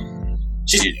 Yeah.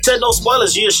 She said no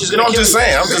spoilers. She's gonna. No, I'm just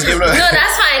saying. I'm just giving her. No,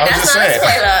 that's fine. That's not a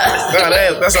spoiler.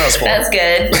 No, that's not a spoiler. That's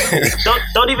good.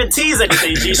 Don't even tease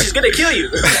anything, G. She's gonna kill you.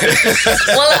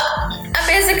 Well, I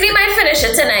basically might finish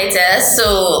it tonight, so.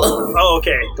 Oh,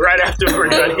 okay. Right after we're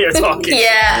done here talking.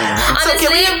 Yeah.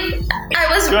 Honestly, I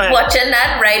was watching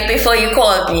that right before you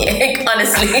called me.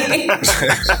 Honestly.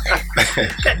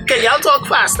 Can y'all talk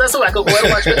faster so I can go and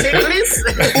watch the thing, please?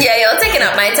 Yeah, you're taking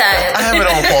up my time. I have it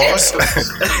on pause.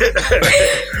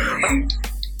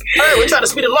 All right, we're trying to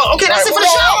speed it along. Okay, that's it for the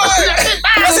show.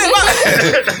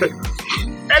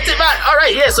 That's it, man. All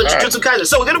right, yeah, so Jujutsu Kaisen.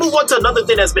 So we're going to move on to another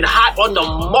thing that's been hot on the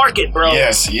market, bro.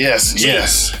 Yes.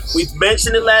 We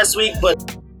mentioned it last week,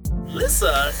 but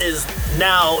Lisa is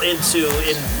now into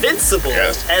Invincible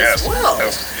as well.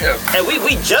 Yes. And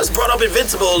we just brought up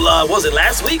Invincible, was it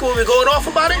last week when we were going off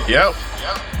about it? Yep.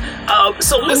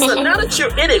 So Lisa, now that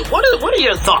you're in it, what are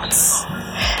your thoughts?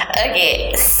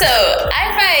 Okay, so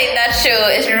I find that show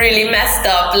is really messed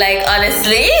up. Like,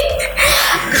 honestly,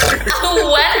 when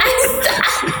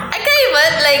I can't even,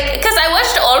 like, because I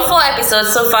watched all 4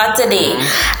 episodes so far today,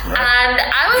 and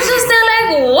I was just there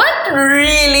like, what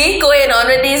really going on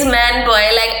with these men, boy?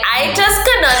 Like, I just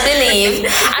cannot believe.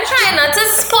 I'm trying not to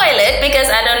spoil it because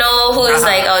I don't know who's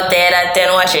like out there that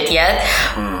didn't watch it yet,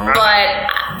 but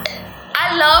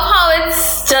I love how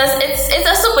it's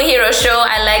a superhero show.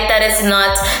 I like that it's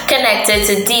not connected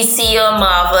to DC or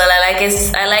Marvel. I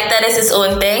like that it's its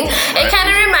own thing. It kind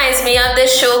of reminds me of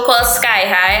this show called Sky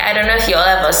High. I don't know if y'all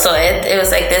ever saw it. It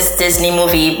was like this Disney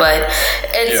movie, but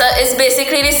it's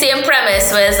basically the same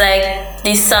premise where it's like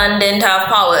the son didn't have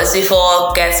powers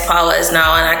before gets powers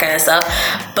now and that kind of stuff.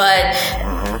 But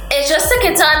it just took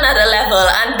it to another level,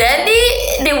 and then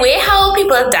the way how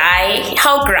people die,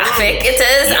 how graphic it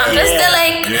is. I'm just still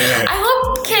like, I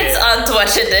hope kids aren't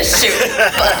watching this show.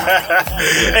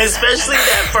 Especially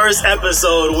that first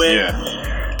episode when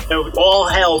all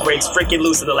hell breaks freaking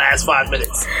loose in the last 5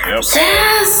 minutes. Yep.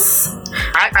 Yes.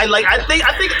 I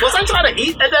think was I trying to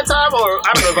eat at that time, or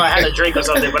I don't know if I had a drink or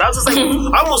something, but I was just like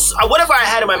whatever I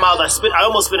had in my mouth, I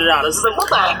almost spit it out. I was just like, what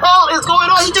the hell is going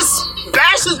on? He just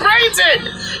bashed his brains in.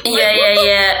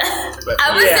 Yeah.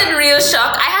 I was in real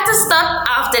shock. I had to stop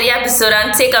after the episode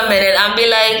and take a minute and be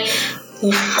like,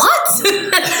 what?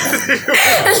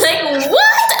 It's like,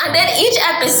 what? And then each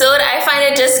episode, I find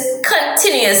it just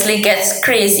continuously gets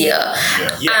crazier.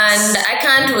 And I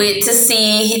can't wait to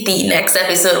see the next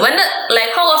episode.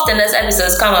 How often does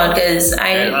episodes come out? Because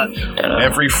I don't know.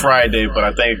 Every Friday, but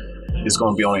I think it's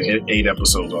going to be only 8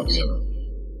 episodes altogether.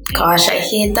 Gosh, I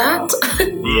hate that.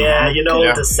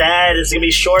 The sad, it's going to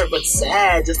be short, but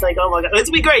sad. Just like, oh my God. It's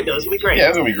going to be great, though. It's going to be great. Yeah,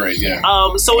 it's going to be great, yeah.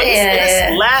 So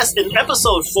in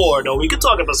episode 4, though, we could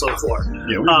talk episode 4.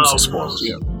 Yeah, we can do some spoilers,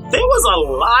 yeah. There was a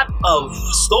lot of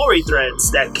story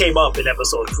threads that came up in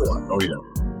episode 4. Oh, yeah.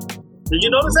 Did you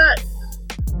notice that?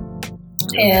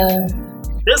 Yeah.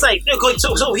 There's like,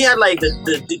 so we had like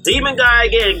the demon guy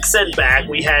getting sent back.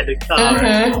 We had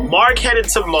Mark headed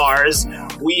to Mars.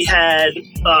 We had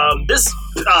this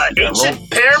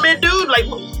ancient pyramid dude, like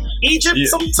Egypt,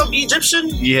 some Egyptian.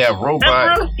 Yeah,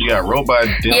 robot. Emperor? You got robot.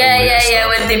 Yeah.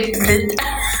 With the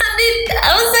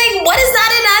I was like, what is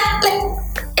that in that? Like,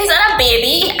 is that a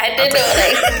baby? I didn't know.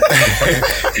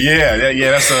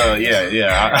 That's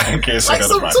I can't say like that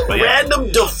some about it.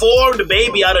 random deformed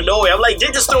baby out of nowhere. I'm like,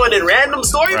 they're just throwing in random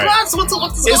story plots. What's going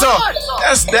on?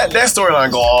 That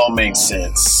storyline gonna all make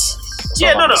sense.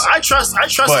 Yeah, no. I trust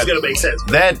it's gonna make sense.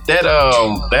 That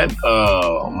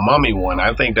mummy one,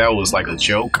 I think that was like a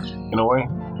joke in a way.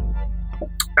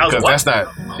 Because that's not.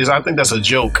 I think that's a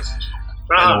joke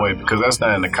in a way because that's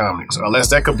not in the comics. Unless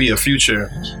that could be a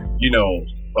future,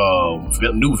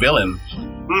 new villain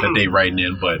that they writing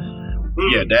in. But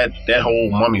yeah, that whole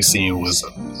mummy scene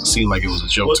seemed like it was a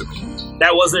joke to me.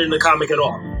 That wasn't in the comic at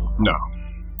all. No.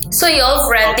 So you've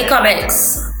read the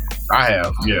comics? I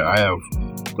have. Yeah, I have.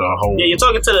 The whole, you're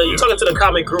talking to the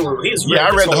comic guru. I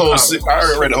read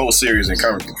the whole series in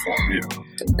comic book form. Yeah.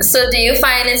 So do you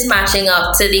find it's matching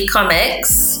up to the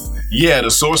comics? Yeah, the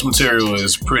source material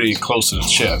is pretty close to the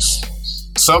chest.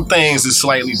 Some things is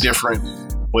slightly different,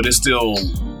 but it's still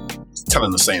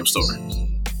telling the same story.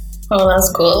 Oh,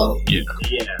 that's cool. Yeah.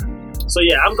 So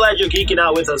I'm glad you're geeking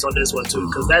out with us on this one too,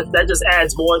 because that just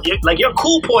adds more. Like your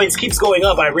cool points keeps going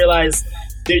up. I realize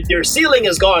your ceiling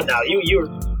is gone now. You're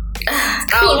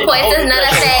cool points is not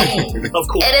a thing. Of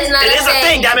course. It is not a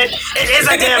thing, damn it. It is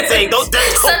a damn thing. Don't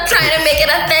stop trying to make it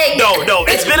a thing. No.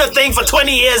 It's been a thing for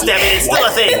 20 years, damn it. It's still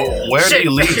a thing. Where do you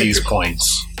leave these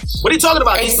points? What are you talking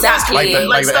about? Exactly.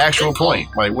 Like the actual point.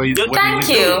 Like, Thank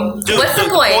you. Dude, What's the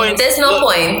point? There's no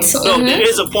point. No, there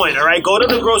is a point, all right? Go to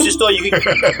the grocery store, you can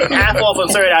get half off on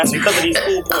certain items because of these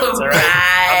cool points, all right?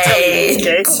 I'm telling you,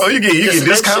 okay? Oh, you get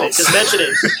discounts? Just mention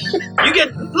it. You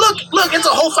get, look, it's a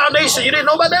whole foundation. You didn't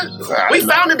know about that? We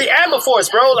founded the Amber Force,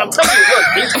 bro. I'm telling you, look,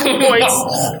 these cool points,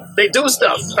 they do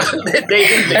stuff. they do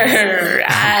things.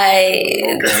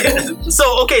 Right. So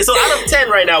out of 10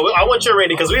 right now, I want your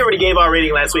rating because we already gave our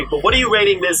rating last week, but what are you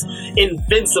rating this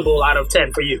Invincible out of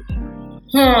 10 for you?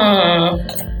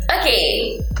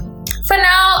 Okay. For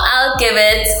now, I'll give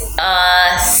it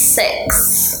a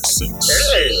 6.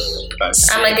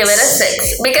 I'm gonna give it a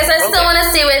 6 because I still want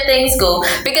to see where things go.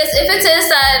 Because if it is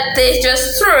that they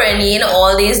just throw in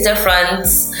all these different,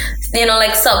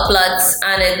 like subplots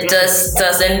and it just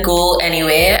doesn't go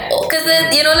anywhere. Because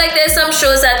like there's some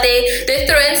shows that they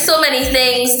throw in so many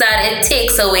things that it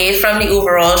takes away from the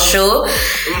overall show.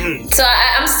 So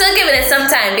I'm still giving it some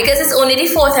time because it's only the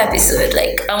 4th episode.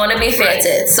 Like I want to be fair to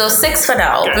it. So 6 for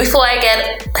now before I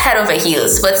get head over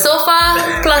heels. But so far,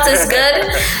 plot is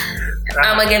good.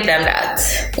 I'm gonna give them that.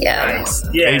 Yeah. Nice.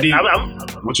 Yeah. AD,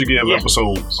 what you give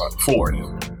episode 4?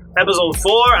 Episode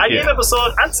 4, I give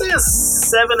episode, I'd say a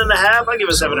 7.5. I give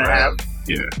it 7.5.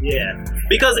 Yeah.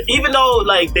 Because even though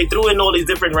like they threw in all these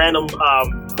different random, I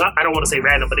don't want to say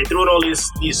random, but they threw in all these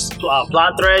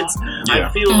plot threads. I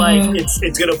feel like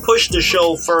it's gonna push the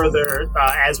show further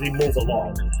as we move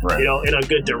along. Right. In a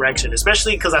good direction.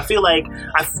 Especially because I feel like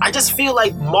I just feel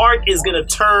like Mark is gonna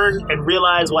turn and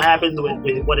realize what happened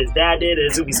with what his dad did. And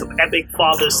it's gonna be some epic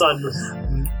father-son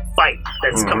fight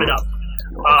that's coming up.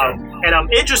 And I'm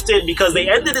interested because they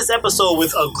ended this episode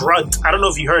with a grunt. I don't know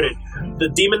if you heard it. The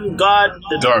demon god,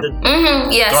 Dark.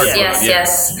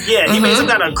 Yes. Yeah, he made some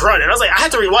kind of grunt, and I was like, I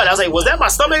had to rewind. I was like, was that my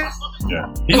stomach?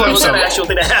 Yeah, he left some actual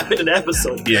thing that happened in the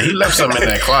episode. Yeah, he left something in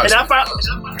that closet. And I found,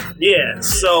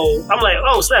 so I'm like,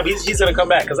 oh snap, he's gonna come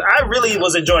back because I really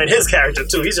was enjoying his character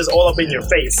too. He's just all up in your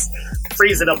face,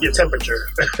 freezing up your temperature.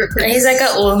 He's like an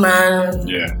old man.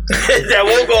 Yeah, that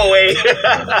won't go away.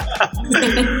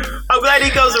 I'm glad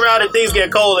he comes around and things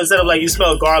get cold instead of like you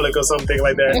smell garlic or something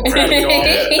like that.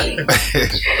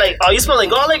 Like, oh, you smelling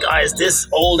garlic? Oh, it's this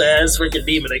old ass freaking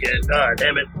demon again. God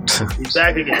damn it, he's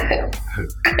back again.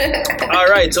 All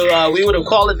right, so we would have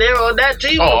called it there on that,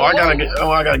 G. I gotta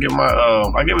give my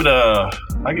I give it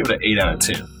an 8 out of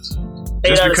 10.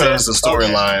 Just because the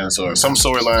storylines or some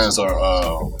storylines are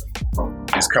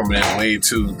is coming in way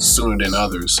too sooner than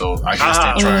others, so I guess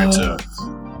they're trying to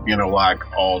lock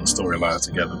all the storylines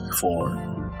together before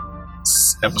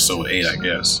episode 8, I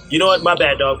guess. You know what? My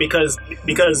bad, dog. Because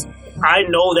I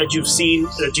know that you've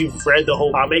read the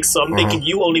whole comics, so I'm thinking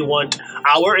you only want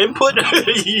our input.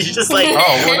 You just like,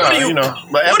 what do you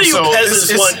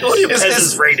peasants want? What do you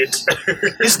peasants rated?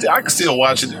 I can still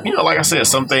watch it. Like I said,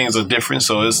 some things are different,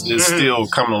 so it's still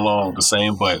coming along the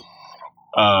same. But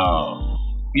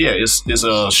it's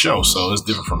a show, so it's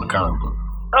different from the comic book.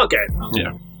 Okay.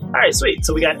 Yeah. All right, sweet.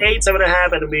 So we got 8, 7.5,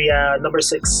 and it'll be number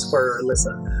 6 for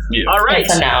Lissa. Yeah. All right.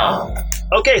 For now.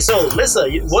 Okay, so Lissa,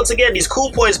 once again, these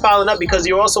cool points piling up because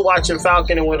you're also watching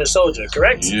Falcon and Winter Soldier,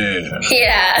 correct? Yeah.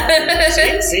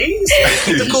 Yeah. See?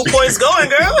 Keep the cool points going,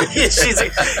 girl. She's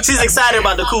excited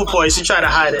about the cool points. She's trying to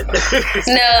hide it. No,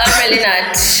 I'm really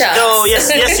not. Shucks. No,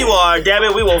 yes, you are. Damn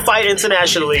it, we will fight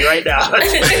internationally right now.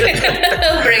 Bring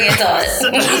it on.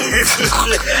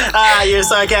 Your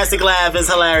sarcastic laugh is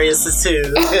hilarious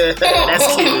too.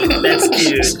 That's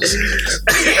cute.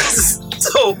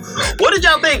 So, what did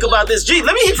y'all think about this? Gee,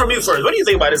 let me hear from you first. What do you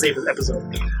think about this episode?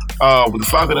 With the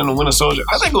Falcon and the Winter Soldier,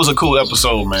 I think it was a cool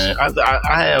episode, man.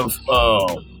 I have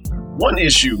one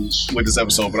issue with this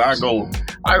episode, but I go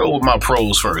with my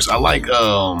pros first. I like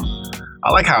how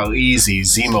easy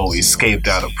Zemo escaped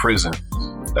out of prison.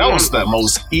 That was the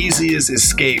most easiest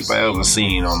escape I ever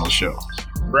seen on the show.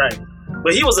 Right.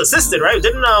 But he was assisted, right?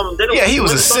 Yeah, he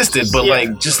was assisted, but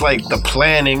just like the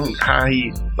planning, how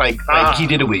he like he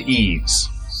did it with ease.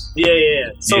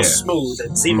 Yeah. So smooth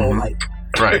and Zemo-like.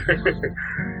 Right.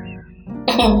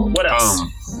 What else?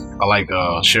 I like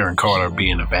Sharon Carter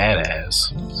being a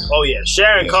badass. Oh yeah,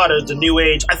 Sharon Carter, the new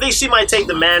age. I think she might take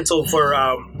the mantle for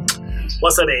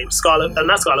what's her name?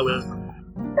 Not Scarlet Widow.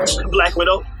 Black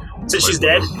Widow, since she's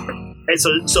dead. And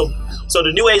so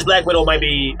the new age Black Widow might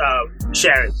be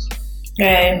Sharon.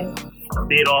 Right.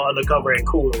 Being all undercover and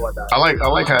cool and whatnot. I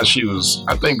like how she was.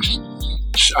 I think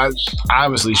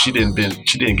obviously she didn't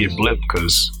get blipped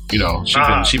because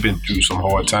she been through some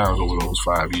hard times over those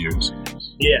 5 years.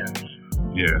 Yeah.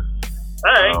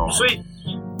 All right, sweet.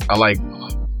 I like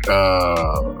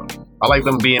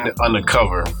them being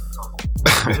undercover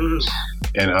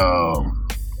and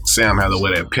Sam had to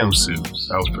wear that pimp suit.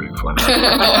 That was pretty funny.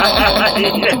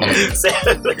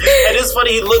 And it's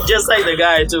funny, he looked just like the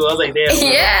guy too. I was like, damn.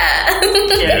 Yeah.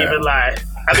 Can't even lie.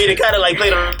 I mean, it kind of like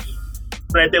played on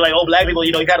that thing, like, oh, black people,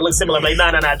 you know, you kind of look similar. I'm like,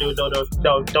 nah, dude,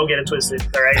 don't get it twisted.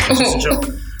 All right, it's just a joke.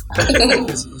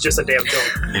 It's just a damn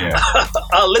joke. Yeah.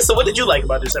 Listen, what did you like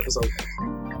about this episode?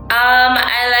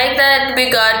 I like that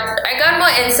I got more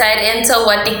insight into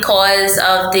what the cause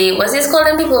of what's this called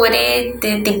them people with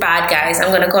the bad guys.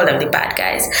 I'm gonna call them the bad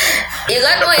guys. You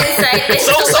got more insight into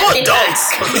so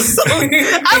adults.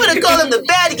 I'm gonna call them the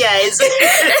bad guys. I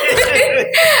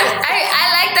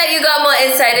like that you got more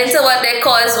insight into what their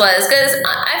cause was, because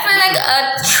I feel like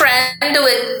a trend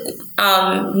with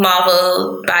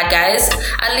Marvel bad guys,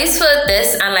 at least for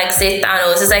this and like say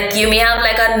Thanos, is like you may have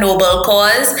like a noble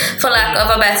cause, for lack of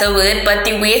a better word, but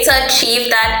the way to achieve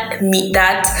that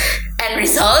end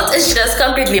result is just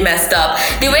completely messed up.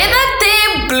 The way that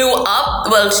they blew up,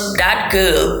 that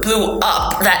girl blew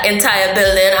up that entire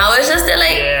building, I was just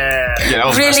like, that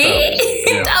was really?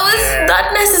 That was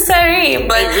not necessary,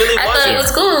 but really I thought it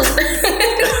was cool.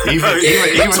 You were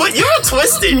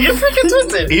twisted. You're freaking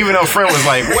twisted. Even her friend was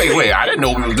like, wait, I didn't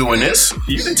know we were doing this.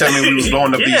 You didn't tell me we was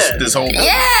blowing up this whole thing.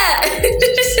 Yeah.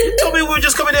 You told me we were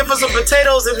just coming in for some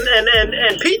potatoes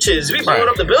and peaches. We blowing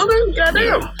up the building?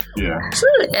 Goddamn.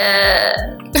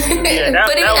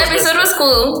 But the episode was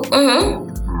cool. Mm-hmm.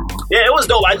 Yeah, it was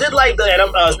dope. I did like the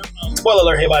spoiler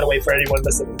alert here, by the way, for anyone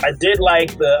listening. I did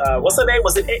like the what's her name?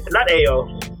 Was it not Ao?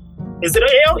 Is it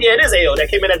Ao? Yeah, it is Ao that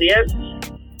came in at the end.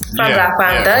 From Black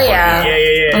Panther, yeah.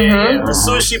 Mm-hmm. As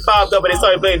soon as she popped up and they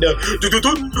started playing the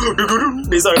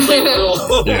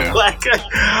little black.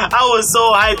 I was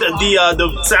so hyped that the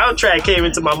soundtrack came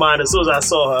into my mind as soon as I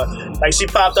saw her. Like she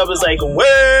popped up, it's like,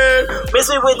 where? Miss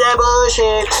me with that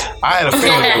bullshit. I had a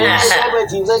feeling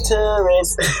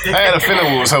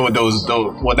it was her with those.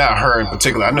 Well, not her in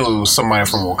particular. I knew it was somebody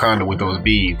from Wakanda with those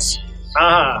beads.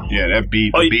 Yeah, the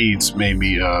beads made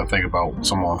me think about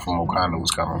someone from Wakanda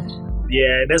was coming.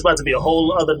 Yeah, and there's about to be a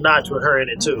whole other notch with her in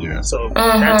it too. Yeah. So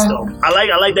that's dope. I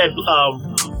like that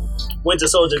Winter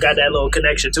Soldier got that little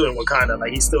connection to in Wakanda.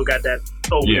 Like he still got that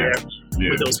over there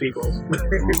with those people. But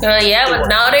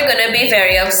now they're gonna be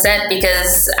very upset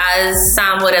because, as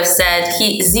Sam would have said,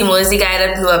 Zemo is the guy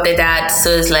that blew up their dad.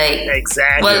 So it's like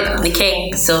the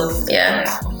king. So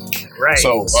right.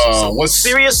 So what's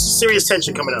serious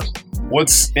tension coming up?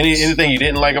 What's anything you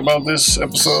didn't like about this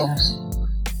episode?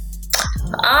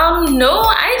 No,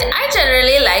 I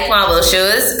generally like Marvel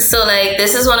shows. So like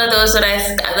this is one of those that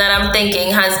I'm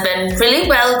thinking has been really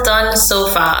well done so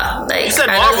far. Like you said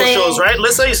Marvel shows, right?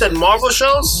 Lisa, you said Marvel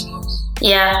shows?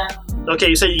 Yeah. Okay,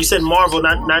 you said Marvel,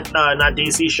 not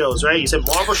DC shows, right? You said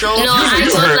Marvel shows? No, I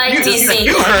don't like DC.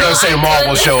 You heard us say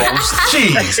Marvel shows.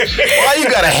 Jeez. Why you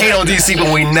gotta hate on DC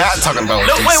when we not talking about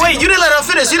DC? Wait, you didn't let her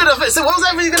finish. What was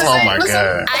that you gonna say? Oh my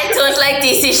God. I don't like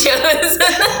DC shows.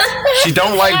 She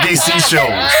don't like DC shows.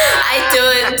 I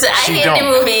don't. I hate the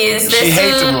movies. She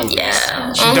hates the movies.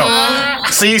 Yeah. She don't.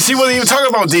 See, she wasn't even talking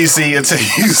about DC until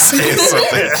you said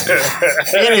something.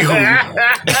 Anywho,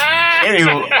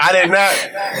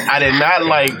 I did not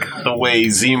like the way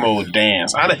Zemo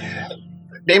danced.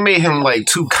 They made him like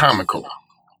too comical.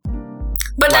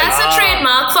 But that's a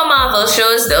trademark for Marvel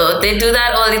shows, though. They do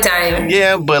that all the time.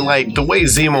 Yeah, but like the way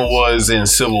Zemo was in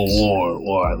Civil War,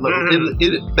 or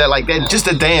just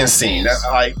the dance scene.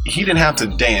 Like he didn't have to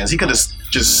dance; he could have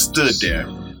just stood there.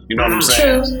 You know what I'm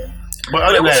saying? True.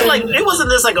 But it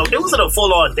wasn't a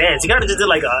full on dance. He kind of just did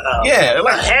like a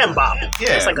hand bop.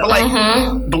 Yeah, it's like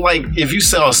but like if you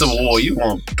saw Civil War, you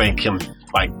won't think him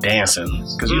like dancing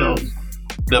because you know.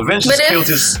 The Avengers killed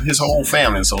his whole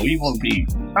family, so he won't be.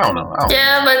 I don't know.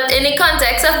 Yeah, but in the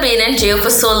context of being in jail for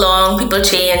so long, people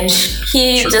change.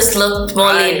 He just looked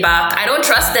more laid back. I don't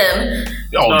trust him.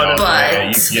 Oh no! But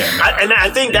and I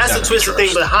think that's the twisted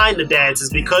thing behind the dance is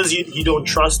because you don't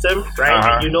trust him, right?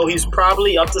 And you know he's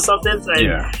probably up to something,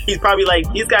 and he's probably like,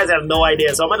 these guys have no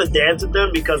idea, so I'm gonna dance with them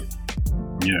because.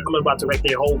 Yeah. I'm about to wreck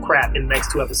their whole crap in the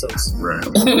next 2 episodes. Right.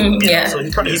 So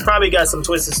he's probably got some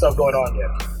twisted stuff going on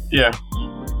there.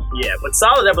 Yeah, but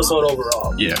solid episode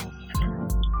overall. Yeah.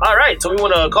 All right, so we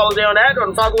want to call it day on that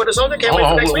on Falcon Winter Soldier. Can't wait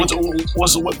for next week.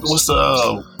 What's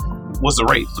the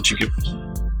rate? What you give?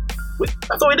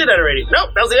 I thought we did that already. Nope,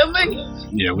 that was the other thing.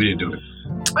 Yeah, we didn't do it.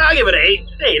 I'll give it an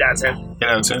 8 out of 10. 8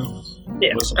 out of 10.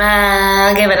 Yeah.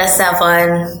 I'll give it a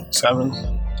 7. 7.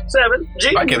 7.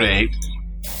 G. I give it an 8.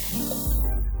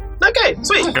 Okay,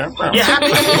 sweet. Okay. You happy?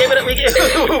 You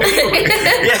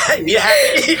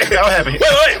happy? I'm happy.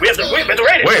 Wait. We have to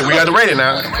rate it. Wait, we got to rate it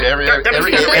now. Every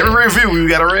review, we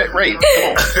got to rate.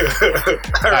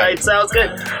 All right, sounds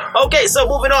good. Okay, so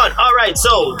moving on. All right,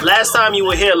 so last time you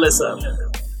were here, Lissa,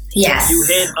 Yes. you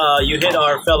hit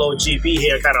our fellow GP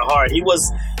here kind of hard. He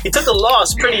took a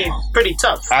loss pretty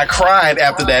tough. I cried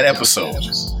after that episode.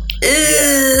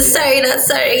 Sorry, not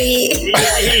sorry. He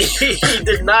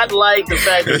did not like the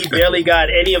fact that he barely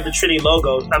got any of the Trinity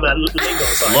logos. I mean, lingo.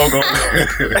 Sorry. Logo.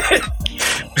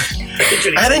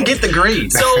 I didn't get the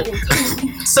grade.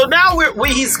 So now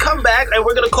he's come back, and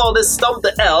we're gonna call this Stump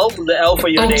the L for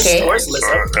your name source,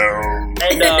 Lissa.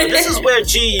 And this is where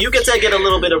G, you get to get a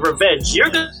little bit of revenge.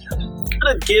 You're gonna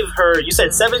give her. You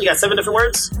said 7. You got 7 different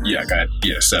words. Yeah, I got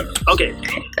 7. Okay.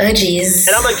 Oh jeez.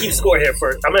 And I'm gonna keep score here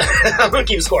first. I'm gonna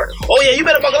keep score. Oh yeah, you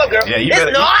better buckle up, girl. Yeah, you it's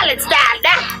better. New Orleans style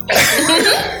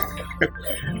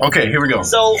now. Okay, here we go.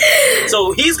 So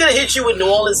he's gonna hit you with New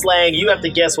Orleans slang. You have to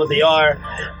guess what they are.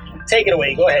 Take it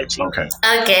away. Go ahead, Chief. Okay.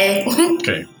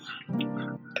 Okay.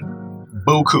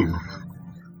 Buku.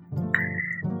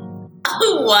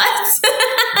 What?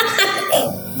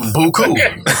 Buku.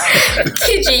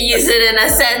 Could you use it in a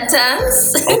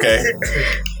sentence? Okay.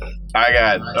 I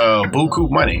got buku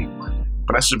money,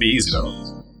 but that should be easy though.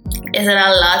 Is it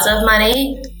a lot of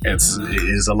money? It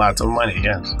is a lot of money.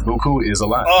 Yes, buku is a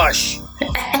lot. Gosh.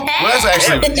 Well, that's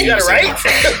actually You got it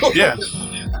right? Yeah.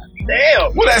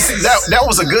 Damn. Well, that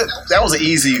was an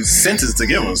easy sentence to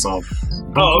give us. So.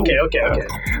 Oh, okay.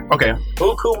 Okay.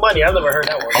 Buku money. I've never heard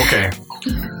that one. Okay.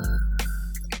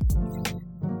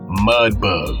 Mud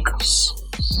bugs.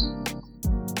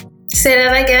 Say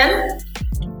that again.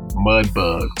 Mud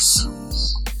bugs.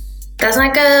 That's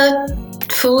like a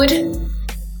food.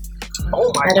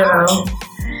 Oh my I don't gosh. know.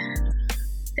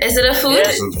 Is it a food?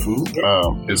 Yes. Is it food?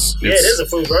 It's Yeah, it is a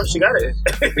food, bro. She got it.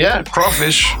 Yeah,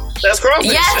 crawfish. That's crawfish.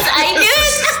 Yes, I knew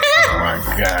it. Oh my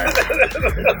god.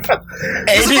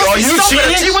 AB, are you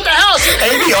cheating? What the hell?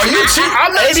 AB, are you cheating?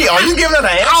 AB, are you giving her the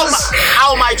answers?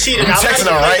 How am I cheating? You texting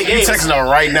her right? You texting her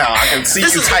right now? I can see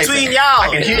This you is typing. between y'all. I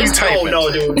can hear you typing. No,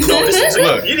 dude. No, this is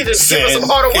Look, you need to give us said, some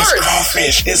harder it's words.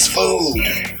 crawfish. It's food.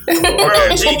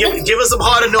 Bro, G, give us some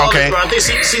harder knowledge, Okay. bro. I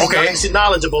think she's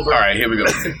knowledgeable, bro. All right, here we go.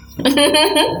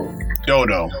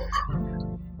 Dodo.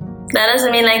 That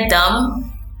doesn't mean like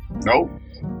dumb. Nope.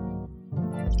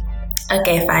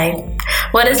 Okay, fine.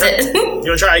 What is it? You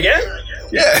wanna try again?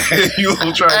 Yeah, you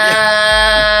will try.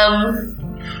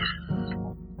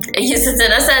 Use it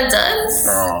in a sentence.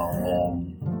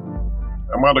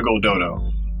 I'm about to go dodo.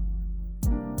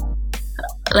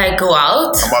 Like go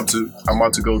out? I'm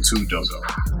about to go to dodo.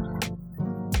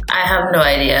 I have no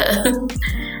idea.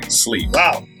 Sleep.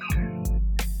 Wow.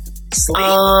 Sleep.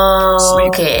 Oh, Sleep.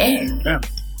 okay. Yeah.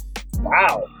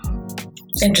 Wow.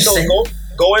 So Interesting.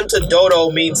 going to dodo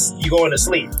means you going to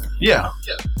sleep. Yeah.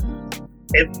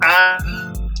 If I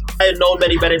had known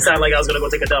Betty better, it sounded like I was gonna go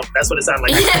take a dump. That's what it sounded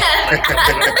like.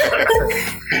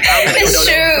 It's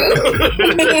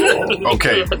true.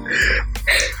 Okay.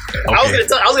 I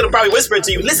was gonna probably whisper it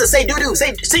to you. Listen, say doo doo.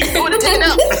 Say do it and take it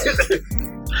out.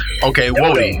 Okay.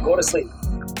 Wody. Go to sleep.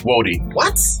 Wody.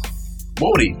 What?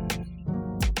 Wody.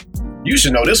 You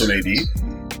should know this one, AD.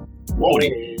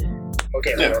 Wody.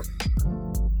 Okay. Yeah.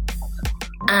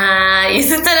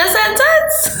 Use it in a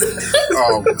sentence.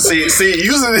 See,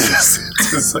 using this.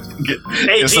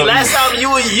 Hey, G, last time you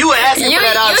were asking for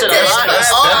that answer. did.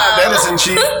 That isn't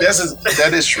cheap.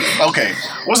 That is true. Okay.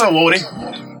 What's up, Wody?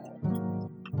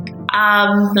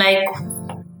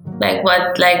 Like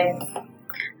what?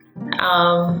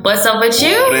 What's up with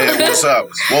you? What's up?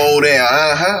 Whoa there.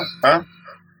 Huh?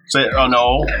 Say, oh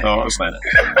no, that's not it.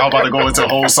 I'm about to go into a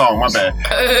whole song. My bad.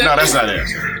 No, that's not it.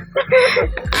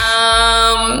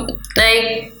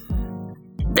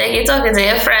 Like you're talking to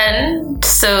your friend,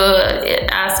 so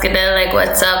asking them like,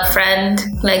 "What's up, friend?"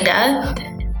 Like that.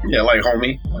 Yeah, like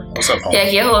homie. What's up, homie? Yeah,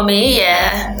 your homie.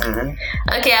 Yeah. Mm-hmm.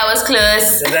 Okay, I was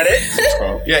close. Is that it?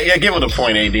 Yeah. Give it a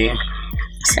point, AD. Give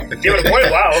it a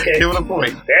point. Wow. Okay. Give it a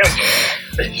point.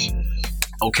 Damn.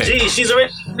 Okay. Gee, she's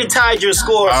already tied your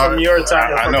score from your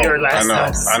time. I From know. your last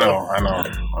time. I know.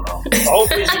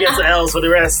 Hopefully she gets the L's for the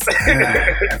rest.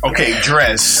 Okay,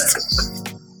 dressed.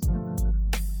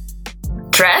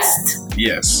 Dressed?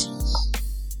 Yes.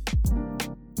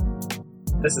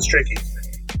 This is tricky.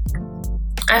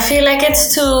 I feel like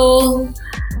it's too.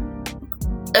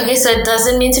 Okay, so it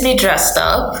doesn't mean to be dressed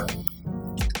up,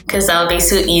 because that would be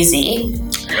too easy.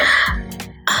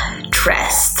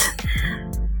 Dressed.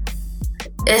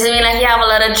 Does it mean like you have a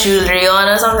lot of jewelry on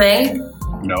or something?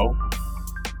 No.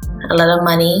 A lot of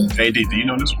money? AD, do you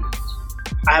know this one?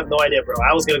 I have no idea, bro.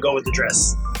 I was gonna go with the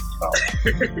dress. Oh.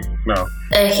 No.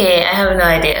 Okay, I have no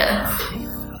idea.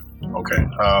 Okay.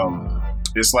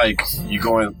 It's like you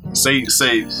going say.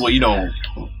 Well, you know,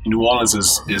 New Orleans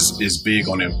is big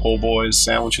on their po' boys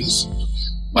sandwiches.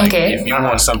 Like, Okay. if you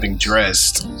want something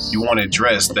dressed, you want it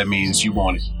dressed. That means you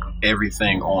want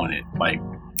everything on it, like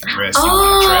dressed. You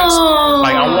want it dressed.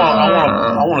 Like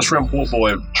I want a shrimp po'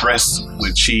 boy dressed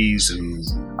with cheese and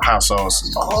hot sauce.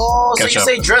 And Oh, so you ketchup.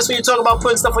 say dress when you talk about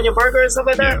putting stuff on your burger and stuff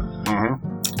like that? Yeah. Mm-hmm.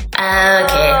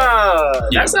 Okay.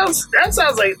 Yeah.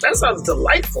 That sounds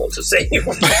delightful to say.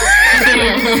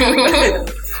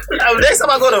 Next time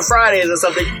I go to Fridays or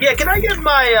something, yeah, can I get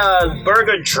my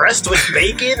burger dressed with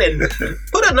bacon and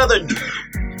put another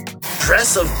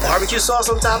dress of barbecue sauce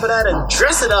on top of that and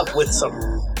dress it up with some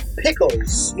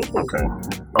pickles? Okay.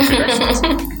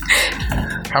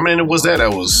 How many was that?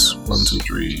 That was 1, 2,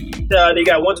 3. You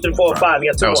got 1, 2, 3, 4, 5.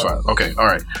 You got 2 That was more. 5. Okay. All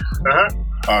right. Uh-huh.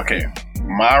 Okay.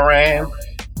 Myran.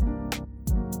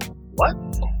 What?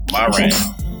 Myran.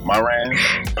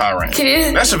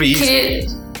 Pyran. That should be easy.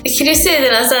 Can you say it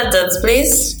in a sentence,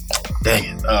 please? Dang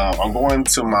it. I'm going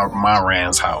to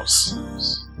Myran's house.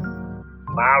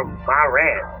 My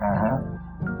rat. Uh-huh.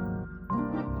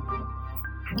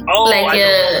 Oh, Like I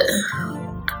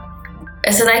know.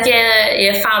 is it like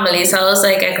your family's house,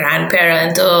 like a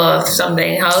grandparent or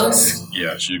something house?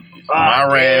 Yeah, Ah,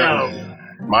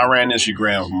 Myran is your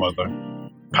grandmother.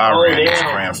 Pyran is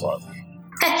damn. grandfather.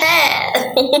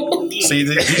 See,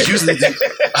 these usually.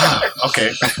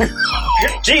 Okay.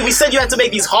 Gee, we said you had to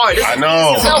make these hard. I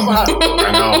know. I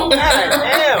know. God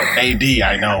damn. AD,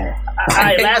 I know. All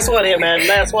right, last one here, man.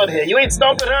 Last one here. You ain't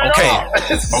stumping her at all.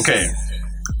 Okay.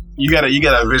 You gotta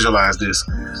visualize this.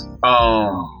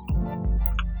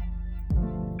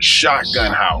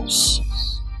 Shotgun house.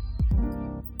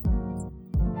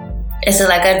 Is it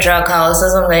like a drug house or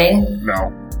something?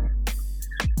 No.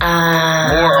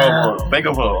 More of think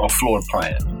of a floor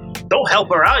plan. Don't help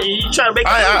her out. You trying to make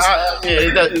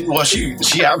Well, she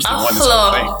obviously A wanted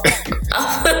floor. something.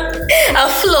 A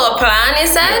floor plan, you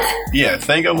said? Yeah,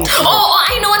 think of a floor. Oh,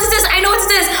 I know what it is.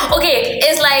 Okay,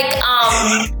 it's like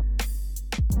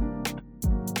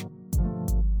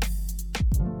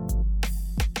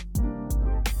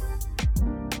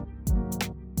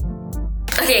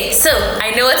Okay, so I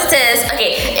know what it is.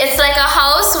 Okay, it's like a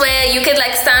house where you could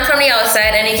like stand from the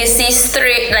outside and you can see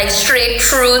straight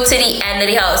through to the end of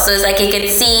the house. So it's like you can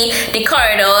see the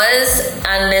corridors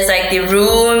and there's like the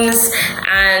rooms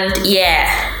and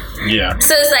yeah. Yeah.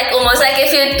 So it's like almost like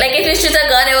if you shoot a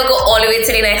gun, it will go all the way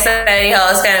to the next side of the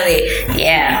house, kind of way.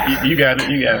 Yeah. You got it.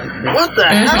 What the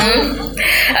hell?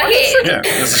 Okay. Yeah,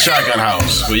 it's a shotgun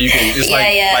house where you can. It's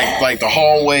like the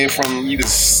hallway from you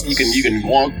can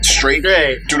walk straight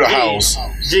through the house.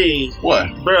 Gee,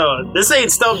 What? bro, this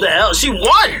ain't Stump the L. She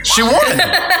won. She won.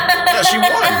 Yeah, she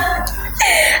won.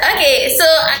 Okay, so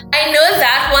I know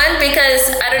that one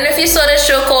because I don't know if you saw the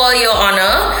show called Your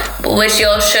Honor, which you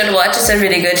all should watch. It's a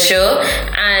really good show,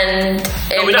 and it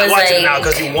No, we're not was watching it like now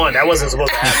because you won. That wasn't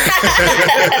supposed to happen.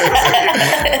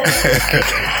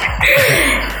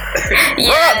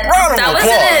 yeah, Round of that was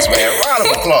applause, it. man. Round of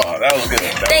applause. That was good.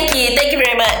 Thank you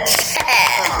very much.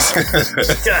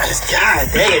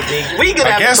 God dang it, G. We could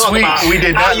I have to guess talk about we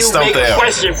did how not you stump make the a L.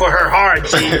 question for her hard,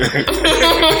 G.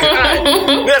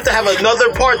 God, we have to have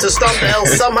another part to Stump the L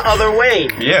some other way.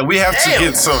 Yeah, we have to Damn.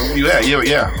 get some. Yeah. We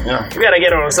gotta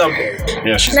get her on something.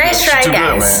 Yeah, she's Nice good. try, She's too guys.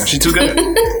 good, man. She's too good.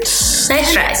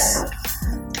 Nice try.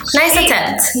 Nice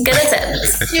attempt. Good attempt.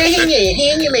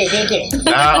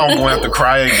 Now I'm going to have to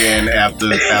cry again after.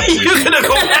 You're gonna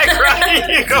go back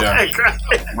crying.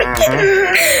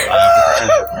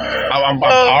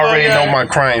 I already know my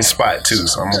crying spot too,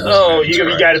 so I'm gonna Oh, you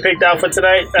got it picked out for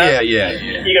tonight? Yeah.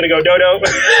 You gonna go dodo?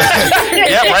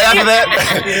 Yeah, right after that.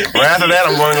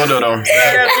 I'm going to go dodo. Right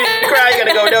after you cry, you're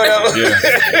gonna go dodo. Yeah.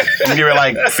 I'm gonna give her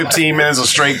like 15 minutes of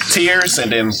straight tears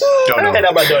and then dodo. Hey, how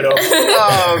about dodo?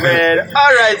 Oh man!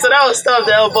 All right, so that was Stump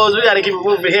the Elbows. We gotta keep it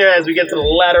moving here as we get to the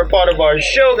latter part of our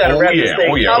show. Gotta wrap this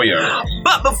thing up. Oh yeah.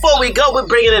 But before we go, we're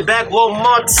bringing it back one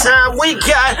more time. We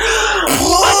got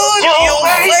Put Your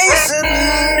Face in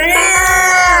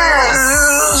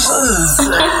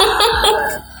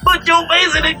Put your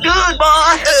face in it good,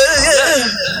 boy.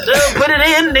 Put it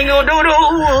in, dingo dodo.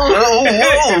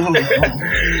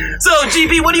 So,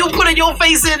 GB, what are you putting your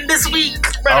face in this week?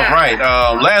 All right.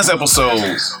 Last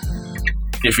episode,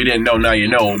 if you didn't know, now you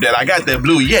know that I got that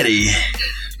Blue Yeti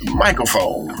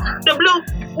microphone.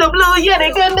 The blue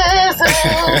Yeti goodness.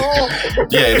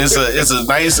 Yeah, it's a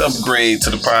nice upgrade to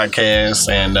the podcast,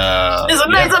 and It's a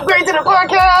nice upgrade to the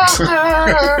podcast.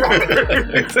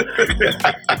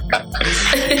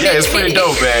 yeah, it's pretty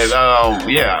dope, man.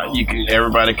 Yeah,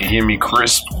 everybody can hear me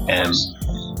crisp and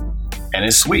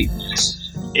it's sweet.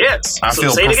 Yes. I So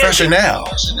feel say it again. professional.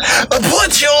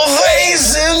 Put your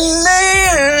face in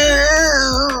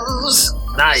this.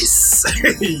 Nice.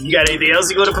 You got anything else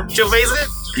you going to put your face in?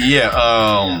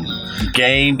 Yeah,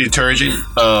 Gain detergent,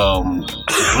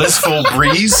 Blissful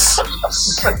Breeze.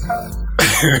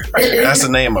 That's the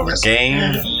name of it.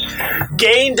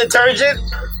 Gain detergent.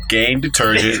 Gain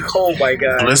detergent, Oh my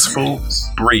god. Blissful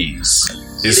Breeze.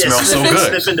 It Yeah, smells so good.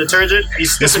 Sniffing detergent.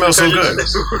 It smells so good.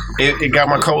 It got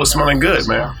my coat smelling good,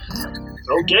 man.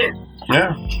 Okay.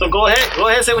 Yeah. So go ahead. Go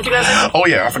ahead. Say what you guys say. Oh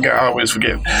yeah, I forgot. I always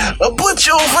forget. Put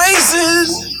your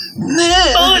faces.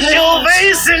 Put your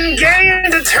face in Gain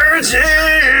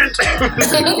detergent.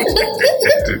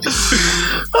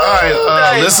 All right,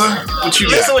 nice. Lisa, what you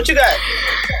Listen, got? what you got?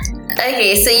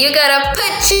 Okay, so you gotta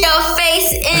put your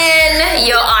face in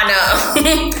Your Honor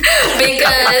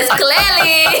because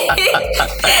clearly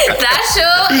that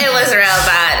show it was real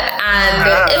bad. And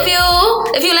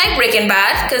if you like Breaking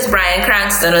Bad, because Bryan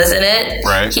Cranston was in it,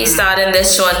 Right. He starred in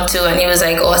this one too, and he was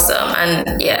like awesome.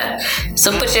 And yeah,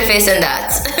 so put your face in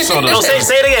that. So No, say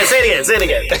it again. Say it again. Say it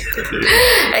again.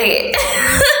 Okay.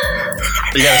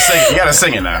 you gotta sing. You gotta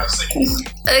sing it now.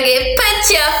 Okay, put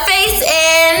your face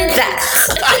in that.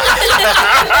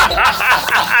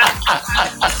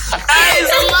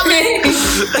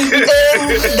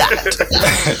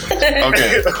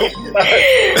 Okay.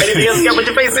 Anything else you got to put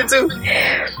your face into?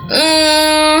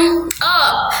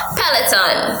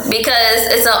 Peloton, because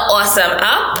it's an awesome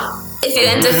app. If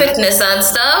you're into fitness and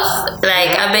stuff,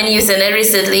 like I've been using it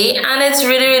recently, and it's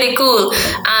really, really cool.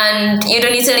 And you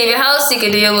don't need to leave your house, you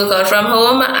can do your workout from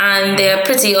home, and they're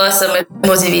pretty awesome at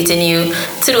motivating you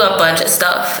to do a bunch of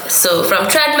stuff. So from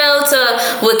treadmill to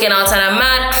working out on a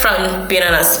mat, from being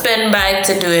on a spin bike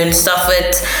to doing stuff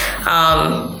with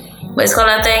what's called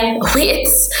that thing?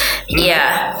 Weights.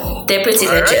 Yeah, they're pretty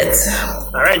legit.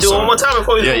 All right, do it one more time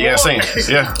before we Yeah, you gotta move sing on. it.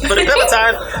 Yeah. For the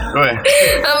Peloton. Go ahead.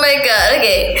 Oh my god,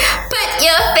 okay. Put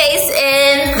your face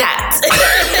in that.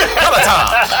 Peloton.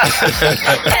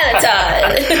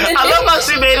 I love how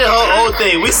she made it her whole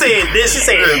thing. We saying this, she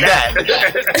saying that.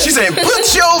 She said, "Put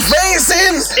your face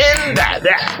in." In that.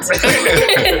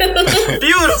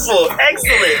 Beautiful.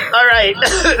 Excellent. All right.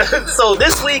 So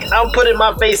this week, I'm putting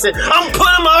my face in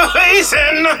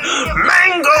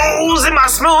mangoes in my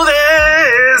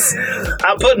smoothies.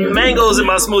 I'm putting mangoes in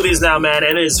my smoothies now, man,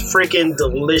 and it's freaking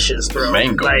delicious, bro.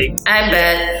 Mango. Like, I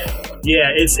bet. yeah,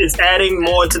 it's adding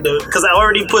more to the, because I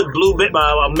already put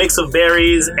a mix of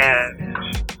berries and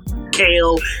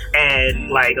kale and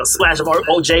like a splash of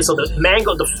OJ. So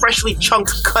the freshly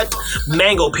chunked cut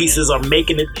mango pieces are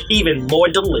making it even more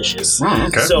delicious.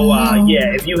 Okay. So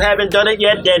yeah, if you haven't done it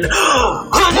yet, then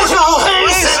put your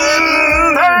face in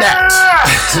that.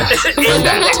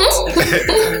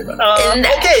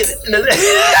 Okay.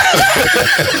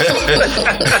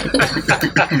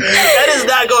 That is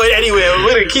not going anywhere.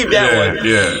 We're gonna keep that one.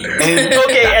 Yeah.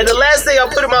 Okay, and the last thing I'm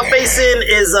putting my face in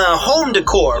is home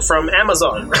decor from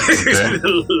Amazon.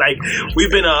 Like,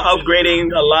 we've been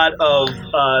upgrading a lot of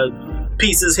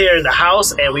pieces here in the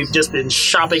house, and we've just been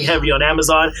shopping heavy on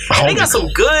Amazon. And they got some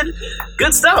good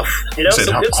stuff. You know, You said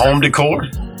some good home decor.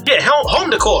 Yeah,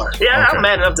 home decor. Yeah, Okay. I'm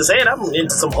man enough to say it. I'm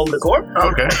into some home decor.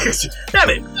 Okay. Damn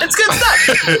it, it's good stuff.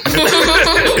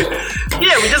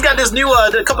 Yeah, we just got this new,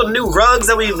 a couple of new rugs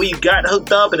that we got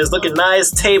hooked up, and it's looking nice.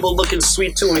 Table looking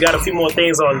sweet too. We got a few more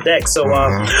things on deck. So,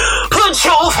 put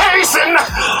your face in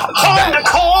home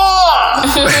decor,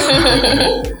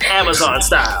 Amazon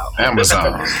style.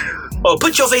 Amazon. Oh,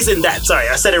 put your face in that. Sorry,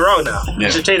 I said it wrong now. Yeah.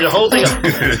 Should change the whole thing up.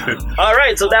 All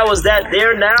right, so that was that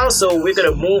there now. So we're going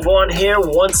to move on here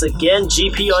once again.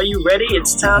 GP, are you ready?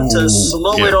 It's time to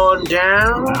slow it on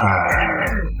down.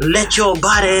 Let your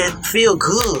body feel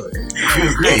good.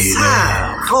 It's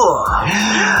time for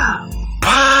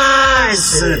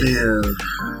Positive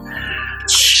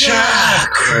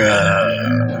Chakra.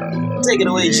 Take it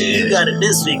away, G. You got it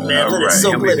this week, man. Let it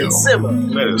soak, let it simmer.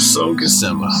 Let it soak and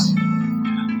simmer.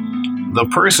 The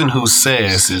person who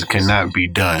says it cannot be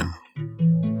done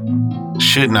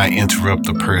should not interrupt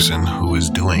the person who is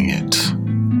doing it.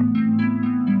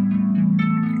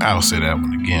 I'll say that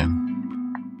one again.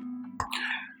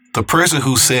 The person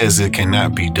who says it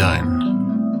cannot be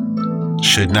done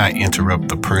should not interrupt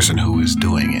the person who is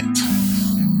doing it.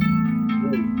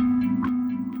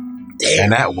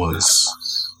 And that was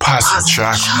Positive.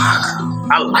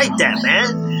 I like that,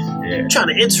 man. Yeah. Trying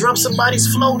to interrupt somebody's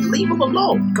flow, leave them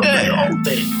alone. Go do your own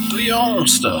thing. Do your own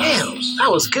stuff. Damn, that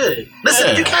was good. Listen,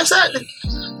 did you catch that?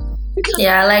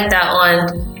 Yeah, I like that one.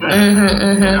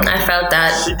 I felt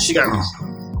that. She got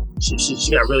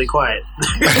really quiet.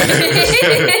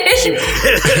 She was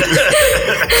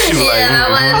like, that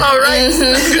one. All right.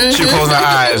 she closed her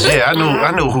eyes. Yeah,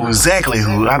 I know exactly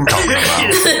who I'm talking about.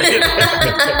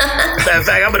 Matter of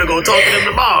fact, I'm gonna go talk to them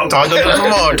tomorrow. Talk to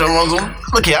them tomorrow.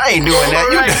 Look here, I ain't doing that.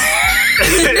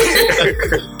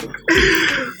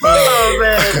 Oh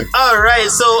man! All right,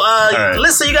 so right.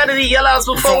 Listen, you got any yell-outs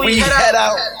before we head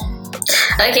out?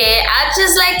 Okay, I'd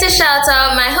just like to shout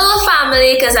out my whole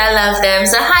family because I love them.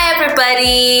 So hi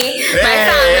everybody, my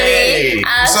family.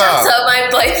 I'll shout out my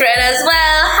boyfriend as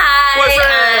well. Hi,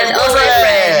 and all my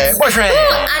friends. Boyfriend.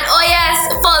 And oh yes,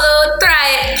 follow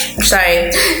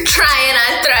Trying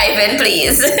and Thriving,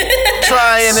 please.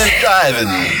 Trying and driving.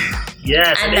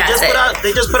 Yes, And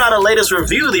they just put out a latest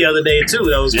review the other day too.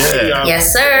 That was pretty,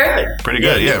 Yes, sir. Pretty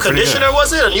good. Yeah, pretty conditioner good.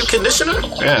 was it? A new conditioner?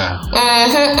 Yeah.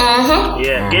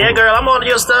 Yeah, girl, I'm on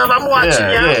your stuff. I'm watching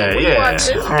y'all. We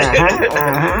watching.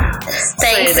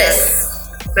 Thanks, sis.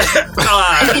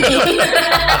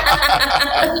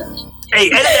 Hey,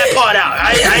 edit that part out.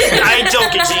 I ain't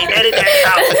joking, G. Edit that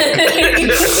out.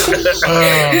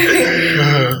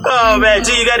 Oh man,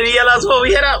 G, you got any yell-outs before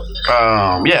we head out?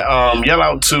 Yell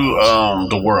out to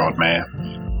the world, man.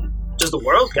 Just the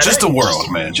world? Just the world,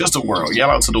 man. Just the world. Yell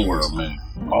out to the world, man.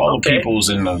 All the peoples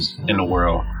in the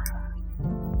world.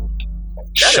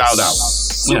 That Shout is out.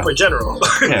 Super general.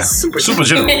 Yeah. Super general.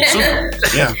 Super.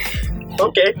 Yeah.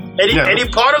 Okay. Any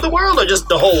part of the world or just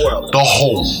the whole world? The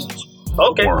whole.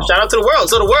 Okay. World. Shout out to the world.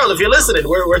 So the world, if you're listening,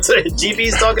 we're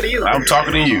GB's talking to you. I'm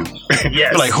talking to you.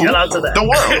 Yes. Like who? Shout out to that. The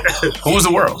world. Who's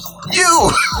the world? You.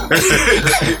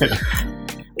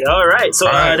 All right. So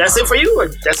that's it for you, or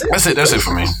that's it? That's it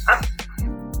for me.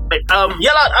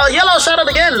 Yell out, shout out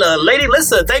again, Lady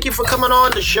Lissa. Thank you for coming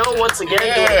on the show once again.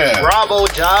 Doing a bravo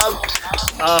job.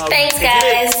 Thanks,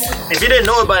 guys. If you didn't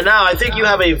know it by now, I think you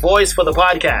have a voice for the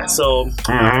podcast. So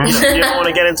if you don't want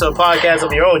to get into a podcast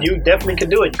of your own, you definitely can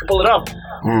do it. You can pull it off.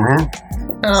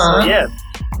 So, yeah.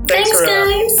 Thanks, for,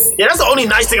 guys. Yeah, that's the only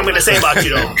nice thing I'm going to say about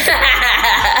you, though.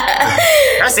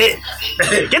 That's it.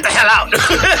 Get the hell out.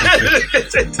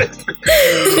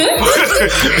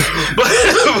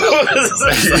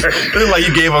 It's like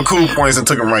you gave her cool points and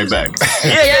took them right back.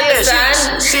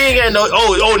 Yeah. She ain't getting no.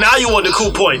 Oh, now you want the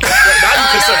cool point. Now you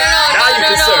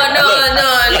concerned.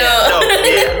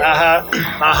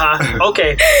 No.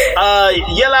 Okay.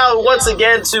 Yell out once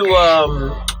again to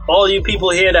all you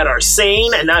people here that are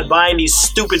sane and not buying these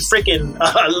stupid freaking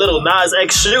little Nas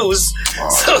X shoes.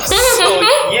 So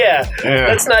yeah,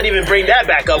 let's not even bring that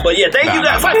back up. But yeah, thank you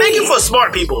guys. Thank you for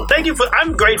smart people.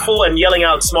 I'm grateful and yelling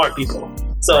out smart people.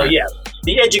 So yeah,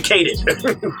 be educated.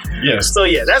 Yes. So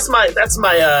yeah, that's my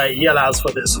yell outs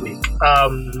for this week.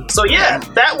 So yeah,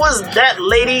 that was that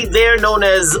lady there known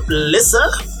as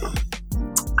Lissa.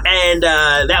 And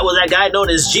that was that guy known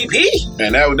as GP.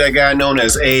 And that was that guy known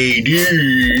as AD.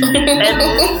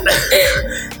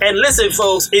 And listen,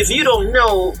 folks, if you don't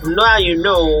know, now you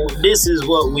know, this is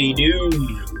what we do.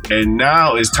 And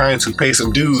now it's time to pay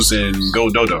some dues and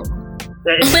go dodo.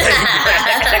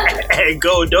 And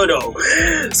go dodo.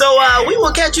 So we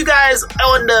will catch you guys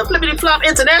on the Flippity Flop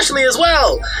internationally as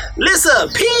well. Lissa,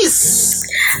 peace.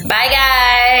 Bye,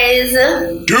 guys.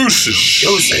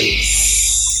 Deuces.